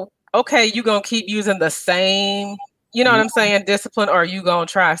so, okay, you gonna keep using the same, what I'm saying, discipline, or are you gonna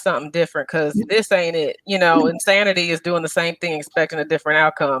try something different? Because this ain't it. Insanity is doing the same thing, expecting a different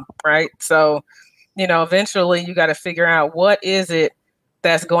outcome, right? So, eventually you got to figure out what is it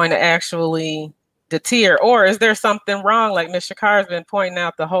that's going to actually deter, or is there something wrong? Like Ms. Shakar has been pointing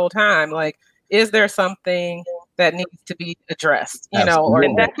out the whole time, like, is there something that needs to be addressed, and that's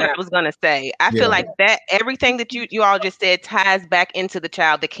what I was going to say. I feel like that everything that you all just said ties back into the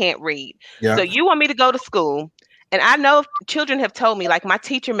child that can't read. Yeah. So you want me to go to school, and I know children have told me, like, my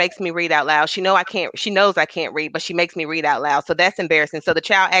teacher makes me read out loud. She knows I can't read, but she makes me read out loud. So that's embarrassing. So the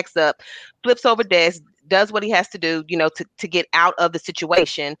child acts up, flips over desk, does what he has to do, to get out of the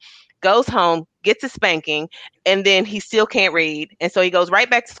situation, goes home, gets a spanking, and then he still can't read. And so he goes right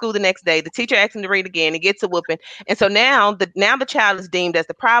back to school the next day. The teacher asks him to read again. He gets a whooping. And so now the child is deemed as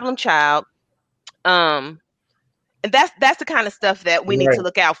the problem child. And that's the kind of stuff that we need to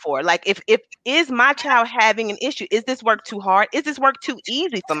look out for. Like, if is my child having an issue? Is this work too hard? Is this work too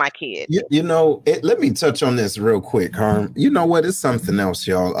easy for my kid? Let me touch on this real quick, Herm. You know what? It's something else,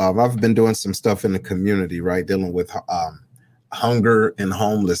 y'all. I've been doing some stuff in the community, right? Dealing with hunger and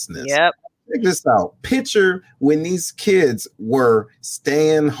homelessness. Yep. Check this out. Picture when these kids were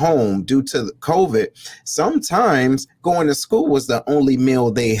staying home due to COVID. Sometimes going to school was the only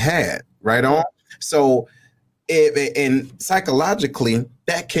meal they had, right on? So, and psychologically,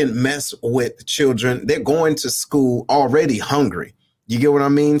 that can mess with children. They're going to school already hungry. You get what I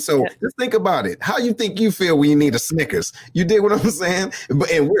mean? So just think about it. How you think you feel when you need a Snickers? You dig what I'm saying?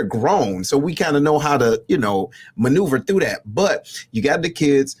 And we're grown, so we kind of know how to, maneuver through that. But you got the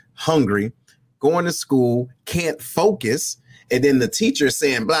kids hungry, going to school, can't focus. And then the teacher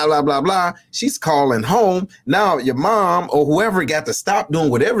saying blah, blah, blah, blah. She's calling home. Now your mom or whoever got to stop doing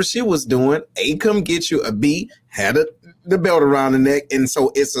whatever she was doing. A, come get you. A, B, had the belt around the neck. And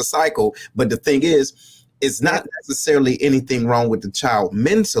so it's a cycle. But the thing is, it's not necessarily anything wrong with the child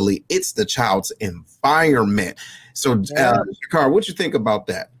mentally. It's the child's environment. So, Shakar, what you think about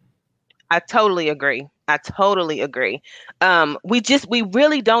that? I totally agree. We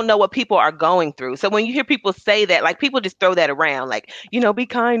really don't know what people are going through. So when you hear people say that, like people just throw that around, like, be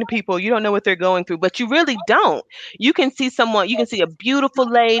kind to people. You don't know what they're going through, but you really don't. You can see a beautiful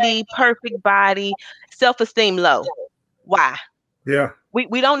lady, perfect body, self-esteem low. Why? Yeah.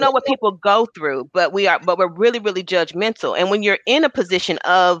 We don't know what people go through, but we're really, really judgmental. And when you're in a position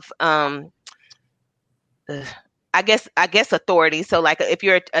of I guess authority. So like if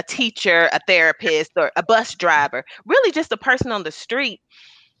you're a teacher, a therapist, or a bus driver, really just a person on the street,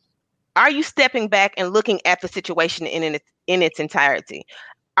 are you stepping back and looking at the situation in its entirety?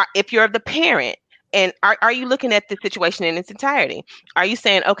 If you're the parent, and are you looking at the situation in its entirety? Are you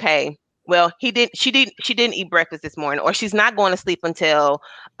saying, okay, well, she didn't eat breakfast this morning, or she's not going to sleep until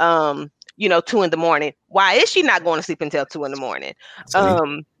 2 a.m. Why is she not going to sleep until 2 a.m?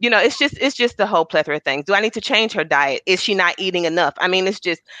 It's just the whole plethora of things. Do I need to change her diet? Is she not eating enough? I mean, it's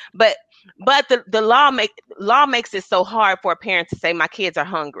just, but the law makes it so hard for a parent to say my kids are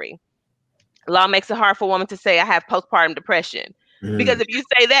hungry. Law makes it hard for a woman to say I have postpartum depression. Because if you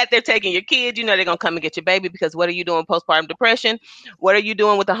say that, they're taking your kids, they're going to come and get your baby, because what are you doing postpartum depression? What are you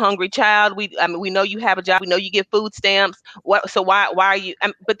doing with a hungry child? We know you have a job. We know you get food stamps. So why are you,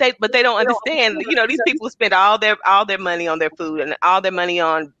 but they don't understand, these people spend all their money on their food and all their money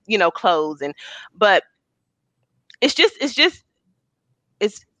on, clothes, but it's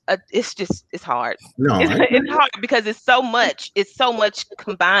hard. No, it's hard because it's so much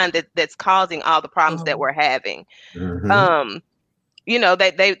combined that's causing all the problems that we're having.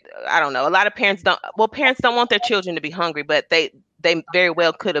 They I don't know. A lot of parents don't want their children to be hungry, but they very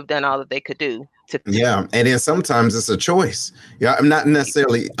well could have done all that they could do to. Yeah. And then sometimes it's a choice. Yeah. I'm not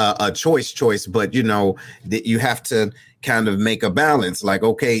necessarily a choice, but that you have to kind of make a balance. Like,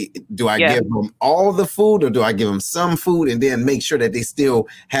 okay, do I give them all the food, or do I give them some food, and then make sure that they still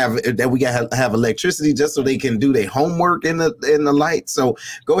we have electricity just so they can do their homework in the light. So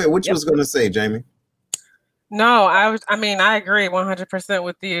go ahead. What you was going to say, Jamie? No, I agree 100%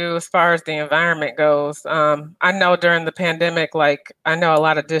 with you as far as the environment goes. I know during the pandemic, like I know a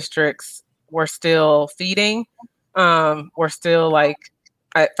lot of districts were still feeding. Were still like,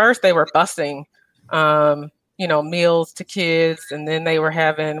 at first they were busing, meals to kids, and then they were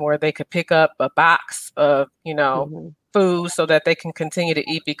having where they could pick up a box of, food so that they can continue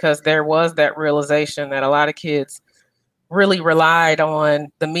to eat, because there was that realization that a lot of kids really relied on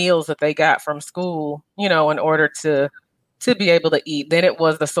the meals that they got from school, in order to be able to eat. Then it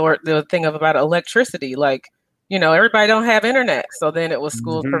was the thing about electricity, like, everybody don't have internet. So then it was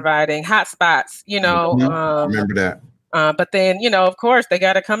schools providing hotspots, remember that. But then, of course they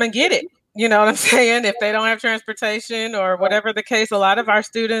got to come and get it. You know what I'm saying? If they don't have transportation or whatever the case, a lot of our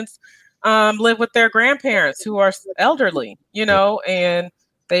students live with their grandparents who are elderly, and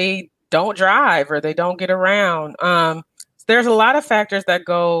they don't drive or they don't get around. There's a lot of factors that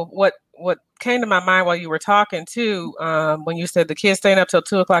go. What came to my mind while you were talking too, when you said the kids staying up till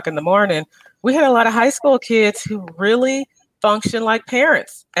 2:00 in the morning, we had a lot of high school kids who really function like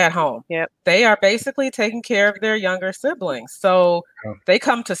parents at home. Yep. They are basically taking care of their younger siblings. So they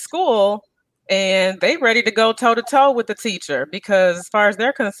come to school and they ready to go toe to toe with the teacher, because as far as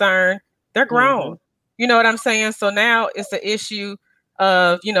they're concerned, they're grown. You know what I'm saying? So now it's the issue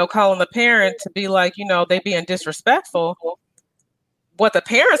of, calling the parent to be like, they being disrespectful. What the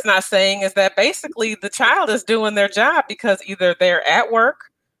parent's not saying is that basically the child is doing their job because either they're at work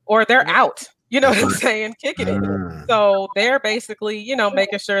or they're out. You know what I'm saying? Kicking it. So they're basically,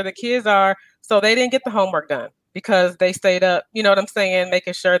 making sure the kids are, so they didn't get the homework done because they stayed up, you know what I'm saying?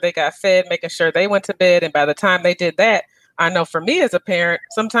 Making sure they got fed, making sure they went to bed. And by the time they did that, I know for me as a parent,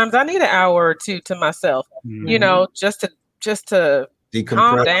 sometimes I need an hour or two to myself, just to decompress.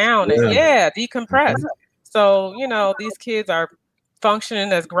 Calm down and decompress. So, these kids are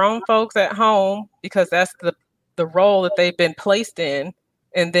functioning as grown folks at home because that's the role that they've been placed in.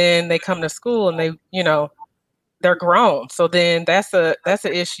 And then they come to school and they, they're grown. So then that's an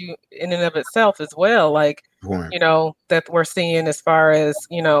issue in and of itself as well. Like, that we're seeing as far as,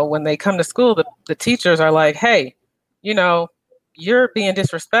 when they come to school, the teachers are like, hey, you're being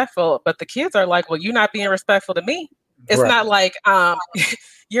disrespectful. But the kids are like, well, you're not being respectful to me. It's not like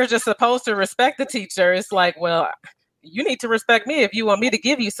you're just supposed to respect the teacher. It's like, well, you need to respect me if you want me to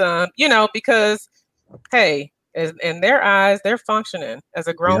give you some, because, hey, in their eyes, they're functioning as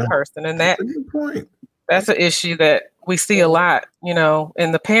a grown person. And that's an issue that we see a lot,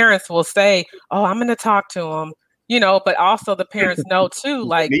 and the parents will say, oh, I'm going to talk to them, but also the parents know too,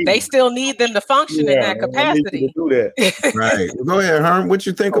 like they still need them to function in that capacity. To do that. Right. Go ahead, Herm. What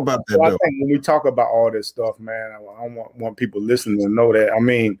you think about that? I think when we talk about all this stuff, man, I want people listening to know that. I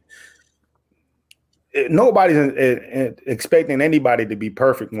mean, nobody's expecting anybody to be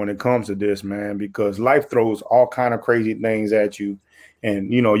perfect when it comes to this, man, because life throws all kind of crazy things at you,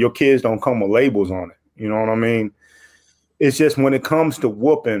 and your kids don't come with labels on it. You know what I mean? It's just when it comes to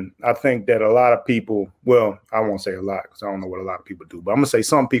whooping, I think that a lot of people, well, I won't say a lot because I don't know what a lot of people do, but I'm gonna say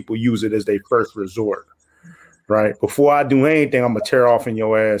some people use it as their first resort, right? Before I do anything, I'm gonna tear off in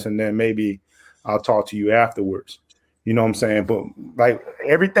your ass, and then maybe I'll talk to you afterwards. You know what I'm saying? But like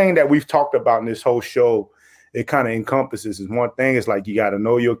everything that we've talked about in this whole show, it kind of encompasses is one thing. It's like you got to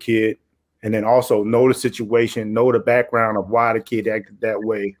know your kid, and then also know the situation, know the background of why the kid acted that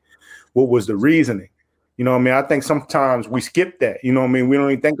way. What was the reasoning? You know what I mean? I think sometimes we skip that. You know what I mean? We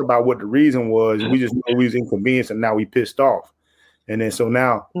don't even think about what the reason was. We just know we was inconvenienced and now we pissed off. And then so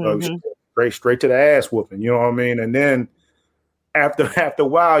now straight to the ass whooping. You know what I mean? And then after a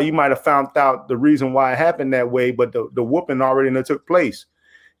while, you might have found out the reason why it happened that way, but the whooping already took place.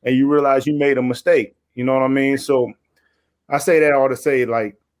 And you realize you made a mistake. You know what I mean? So I say that all to say,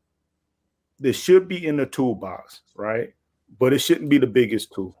 like, this should be in the toolbox, right? But it shouldn't be the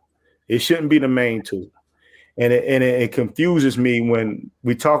biggest tool. It shouldn't be the main tool. And it confuses me when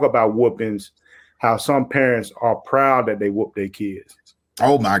we talk about whoopings, how some parents are proud that they whoop their kids.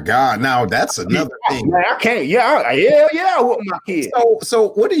 Oh my God! Now that's another thing. Man, I can't. I whoop my kids. So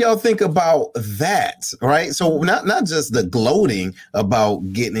what do y'all think about that? Right. So not just the gloating about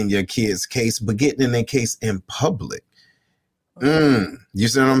getting in your kid's case, but getting in their case in public. You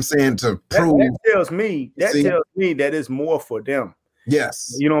see what I'm saying? To prove that tells me that it's more for them.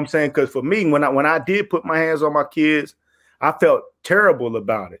 Yes. You know what I'm saying? Because for me, when I did put my hands on my kids, I felt terrible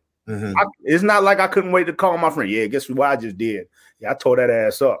about it. Mm-hmm. It's not like I couldn't wait to call my friend. Yeah, guess what I just did? Yeah, I tore that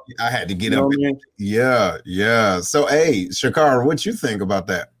ass up. I had to get up. Yeah. So, hey, Shakara, what you think about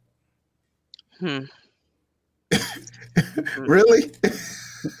that? Really?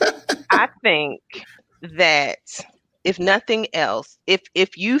 I think that if nothing else,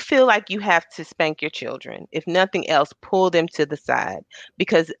 if you feel like you have to spank your children, if nothing else, pull them to the side,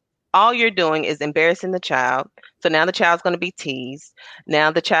 because all you're doing is embarrassing the child. So now the child's going to be teased. Now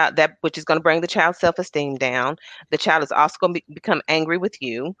the child, that which is going to bring the child's self-esteem down. The child is also going to become angry with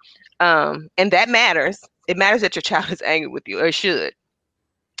you. And that matters. It matters that your child is angry with you, or it should.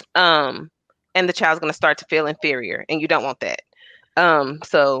 And the child's going to start to feel inferior, and you don't want that.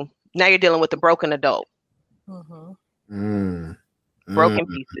 So now you're dealing with a broken adult. Broken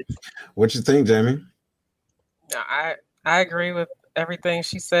pieces. What you think, Jamie? No, I agree with everything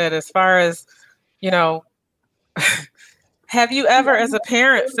she said. As far as, have you ever as a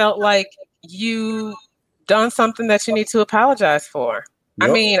parent felt like you done something that you need to apologize for? Yep.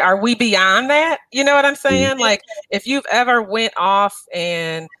 I mean, are we beyond that? You know what I'm saying? Like, if you've ever went off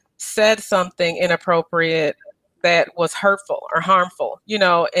and said something inappropriate that was hurtful or harmful,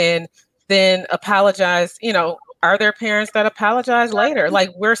 and then apologize, are there parents that apologize later? Like,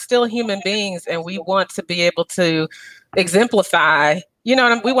 we're still human beings, and we want to be able to exemplify, we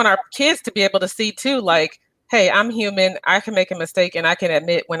want our kids to be able to see too, like, hey, I'm human. I can make a mistake, and I can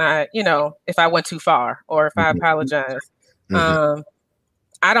admit when if I went too far or if I apologize.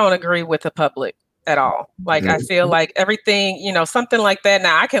 I don't agree with the public at all. Like, I feel like everything, something like that.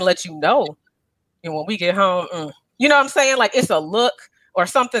 Now I can let you know, and when we get home, you know what I'm saying? Like, it's a look or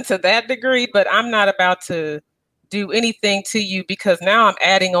something to that degree, but I'm not about to do anything to you, because now I'm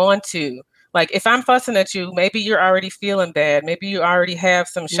adding on to, like, if I'm fussing at you, maybe you're already feeling bad. Maybe you already have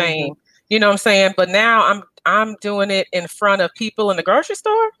some shame. You know what I'm saying? But now I'm doing it in front of people in the grocery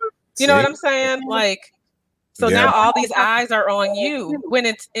store. You know what I'm saying? Like, so now all these eyes are on you, when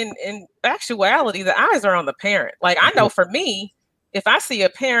it's in actuality, the eyes are on the parent. Like, I know for me, if I see a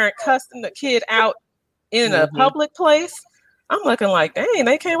parent cussing the kid out in a public place, I'm looking like, dang,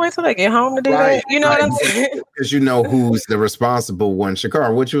 they can't wait till they get home to do that. You know what I'm saying? Because you know who's the responsible one.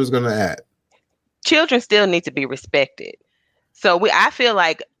 Shakara, what you was going to add? Children still need to be respected. So I feel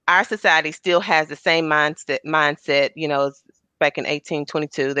like our society still has the same mindset, back in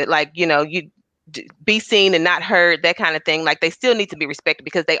 1822, that, like, you be seen and not heard, that kind of thing. Like, they still need to be respected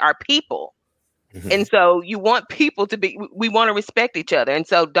because they are people. And so you want people to we want to respect each other. And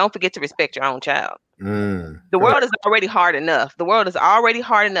so don't forget to respect your own child. The world is already hard enough. The world is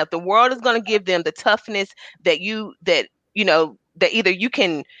going to give them the toughness that either you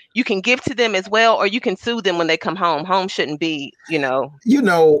can give to them as well, or you can sue them when they come home. Home shouldn't be,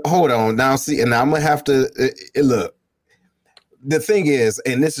 hold on now. See, and I'm going to have to look. The thing is,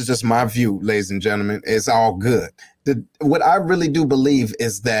 and this is just my view, ladies and gentlemen, it's all good. What I really do believe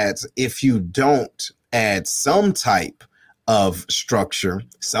is that if you don't add some type of structure,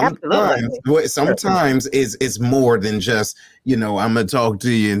 sometimes it's more than just I'm gonna talk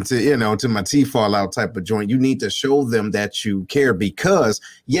to you until to my teeth fall out type of joint. You need to show them that you care, because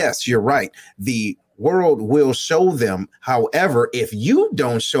yes, you're right. The world will show them. However, if you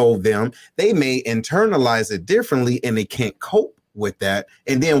don't show them, they may internalize it differently and they can't cope with that.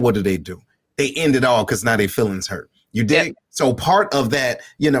 And then what do? They end it all because now their feelings hurt. You dig? Yep. So part of that,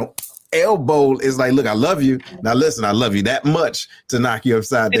 elbow is like, look, I love you. Now listen, I love you that much to knock you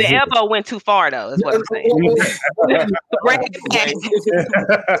upside the head. Elbow went too far, though, is what I'm saying. Just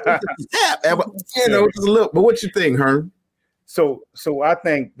a little. But what you think, Herm? So I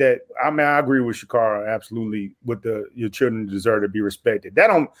think that, I agree with Shakara absolutely. With your children deserve to be respected.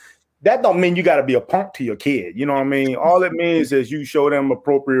 That don't mean you got to be a punk to your kid. You know what I mean? All it means is you show them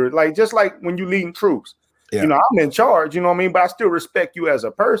appropriate, like just like when you leading troops. Yeah. I'm in charge. You know what I mean? But I still respect you as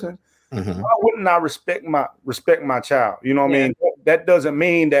a person. Mm-hmm. Why wouldn't I respect my child? You know what I mean? That doesn't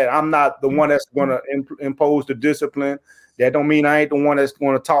mean that I'm not the one that's going to impose the discipline. That don't mean I ain't the one that's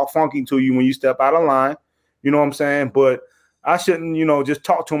going to talk funky to you when you step out of line. You know what I'm saying? But I shouldn't, just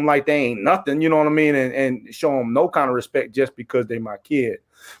talk to them like they ain't nothing. You know what I mean? And show them no kind of respect just because they my kid.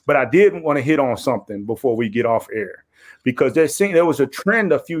 But I did want to hit on something before we get off air, because there was a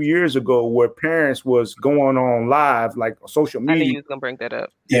trend a few years ago where parents was going on live, like social media. I knew you was gonna bring that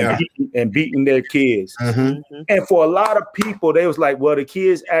up. And beating their kids. Mm-hmm. And for a lot of people, they was like, well, the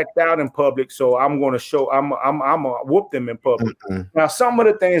kids act out in public, so I'm gonna whoop them in public. Mm-hmm. Now, some of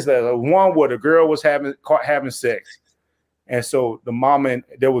the things one where the girl was caught having sex. And so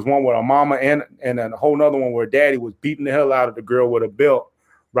there was one where a mama and a whole nother one where daddy was beating the hell out of the girl with a belt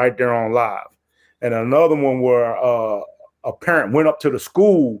right there on live. And another one where a parent went up to the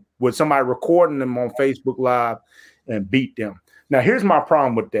school with somebody recording them on Facebook Live and beat them. Now, here's my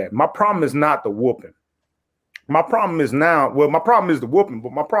problem with that. My problem is not the whooping. My problem is my problem is the whooping,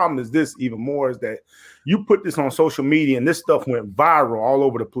 but my problem is this even more, is that you put this on social media and this stuff went viral all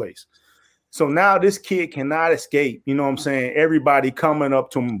over the place. So now this kid cannot escape, you know what I'm saying? Everybody coming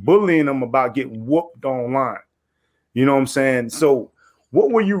up to him, bullying him about getting whooped online. You know what I'm saying? So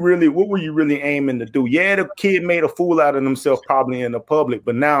what were you really aiming to do? Yeah, the kid made a fool out of himself probably in the public,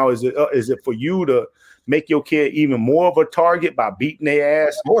 but now is it for you to make your kid even more of a target by beating their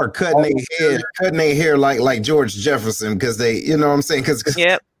ass or cutting their hair like George Jefferson, because they, you know what I'm saying? Because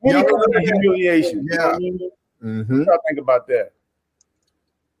humiliation. Yeah. Mm-hmm. What do you think about that?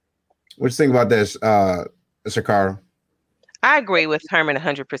 What do you think about that, Shakara? I agree with Herman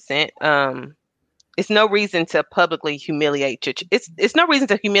 100%. It's no reason to publicly humiliate it's no reason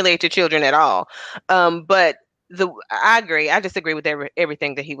to humiliate your children at all. But I agree. I disagree with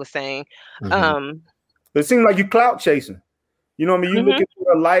everything that he was saying. Mm-hmm. It seems like you clout chasing. You know what I mean? You looking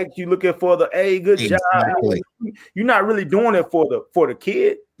for the likes, you looking for the good job. You're not really doing it for the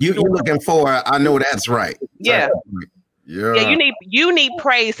kid. You're looking for I know that's right. Yeah. Yeah, you need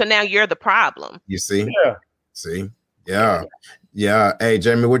praise, so now you're the problem. You see? Yeah. See? Yeah. Yeah. Hey,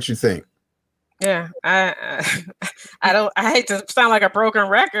 Jamie, what you think? Yeah, I hate to sound like a broken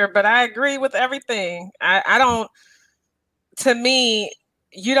record, but I agree with everything. To me,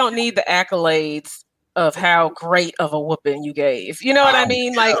 you don't need the accolades of how great of a whooping you gave. You know what I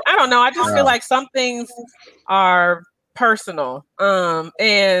mean? Like, I don't know. I just feel like some things are personal.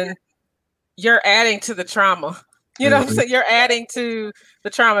 And you're adding to the trauma. You know what I'm saying? You're adding to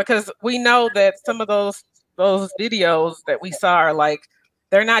the trauma, because we know that some of those videos that we saw are like,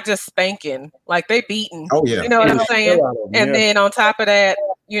 they're not just spanking, like they beating. Oh yeah. You know what I'm saying? And then on top of that,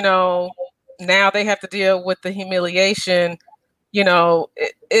 now they have to deal with the humiliation.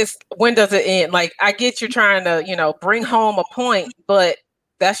 It's when does it end? Like, I get you're trying to, bring home a point, but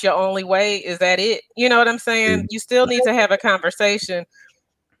that's your only way. Is that it? You know what I'm saying? You still need to have a conversation.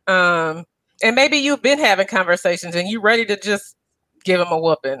 And maybe you've been having conversations and you're ready to just give them a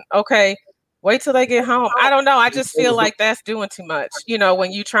whooping. Okay. Wait till they get home. I don't know. I just feel like that's doing too much.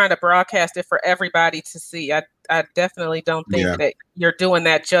 When you're trying to broadcast it for everybody to see, I definitely don't think that you're doing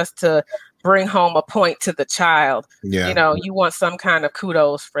that just to bring home a point to the child. Yeah. You want some kind of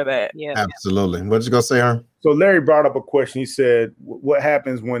kudos for that. Yeah. Absolutely. What did you go say, Herm? So Larry brought up a question. He said, what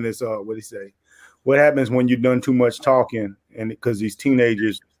happens when it's, what did he say? What happens when you've done too much talking and because these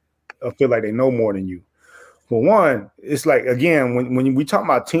teenagers feel like they know more than you? For one, it's like, again, when we talk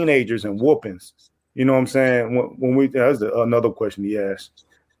about teenagers and whoopings, you know what I'm saying? When that's another question he asked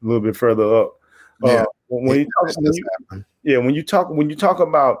a little bit further up. When you talk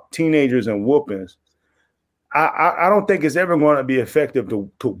about teenagers and whoopings, I don't think it's ever going to be effective to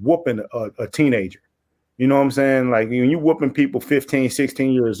whooping a teenager. You know what I'm saying? Like, when you whooping people 15,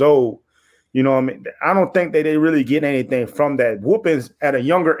 16 years old, you know what I mean? I don't think that they really get anything from that. Whoopings at a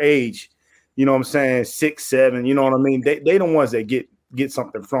younger age, you know what I'm saying, 6, 7, you know what I mean? They the ones that get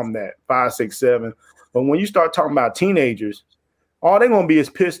something from that, 5, 6, 7. But when you start talking about teenagers, all they're going to be is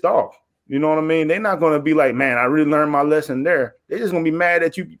pissed off. You know what I mean? They're not going to be like, man, I really learned my lesson there. They're just going to be mad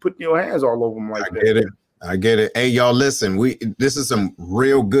that you put your hands all over them like that. I get it. Hey, y'all, listen, this is some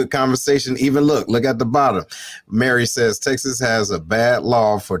real good conversation. Even look at the bottom. Mary says Texas has a bad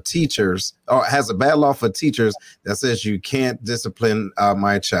law for teachers that says you can't discipline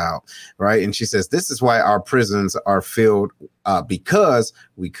my child, right? And she says this is why our prisons are filled because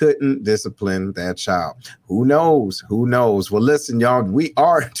we couldn't discipline that child. Who knows? Well, listen, y'all, we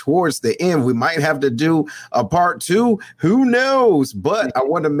are towards the end. We might have to do a part 2. Who knows? But I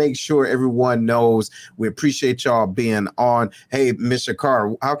want to make sure everyone knows we appreciate y'all being on. Hey, Ms.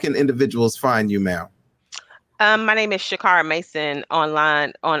 Shakara, how can individuals find you, ma'am? My name is Shakara Mason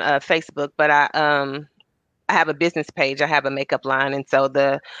online on Facebook, but I have a business page. I have a makeup line, and so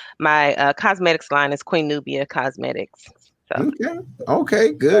my cosmetics line is Queen Nubia Cosmetics. So.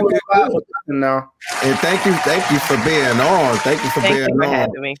 Okay, good. Now, and thank you for being on. Thank you for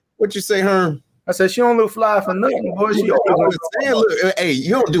having me. What you say, Herm? I said she don't look fly for nothing, boy. Look, hey,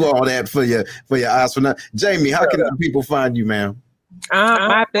 you don't do all that for your eyes for nothing. Jamie, how can the people find you, ma'am?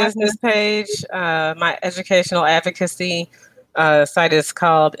 My business page, my educational advocacy site is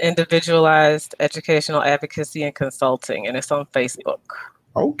called Individualized Educational Advocacy and Consulting, and it's on Facebook.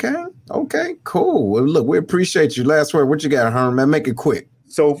 Okay, cool. Well, look, we appreciate you. Last word, what you got, Herman? Make it quick.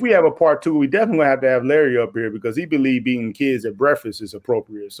 So if we have a part 2, we definitely have to have Larry up here because he believes eating kids at breakfast is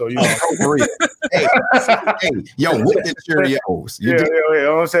appropriate. So, you know. hey, yo, with the Cheerios. Yeah.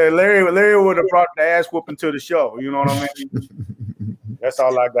 I'm saying Larry would have brought the ass whooping to the show. You know what I mean? That's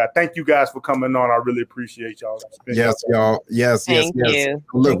all I got. Thank you guys for coming on. I really appreciate y'all. Yes, y'all. Yes. Thank you.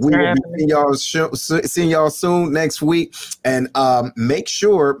 Look, we will be seeing y'all soon next week. And make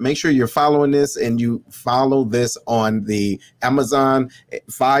sure you're following this and you follow this on the Amazon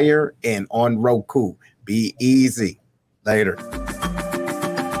Fire and on Roku. Be easy. Later.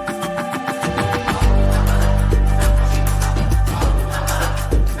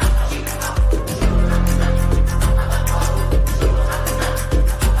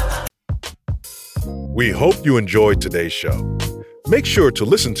 We hope you enjoyed today's show. Make sure to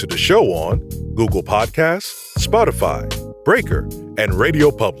listen to the show on Google Podcasts, Spotify, Breaker, and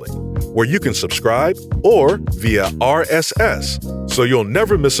Radio Public, where you can subscribe, or via RSS, so you'll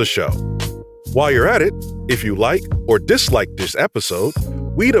never miss a show. While you're at it, if you like or dislike this episode,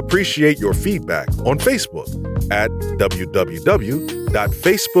 we'd appreciate your feedback on Facebook at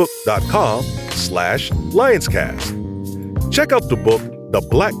www.facebook.com/Lionscast. Check out the book, The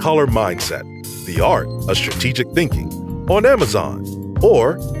Black Collar Mindset, The Art of Strategic Thinking on Amazon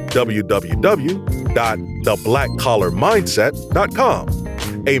or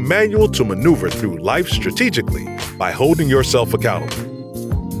www.theblackcollarmindset.com, a manual to maneuver through life strategically by holding yourself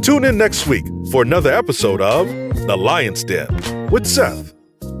accountable. Tune in next week for another episode of The Lion's Den with Seth.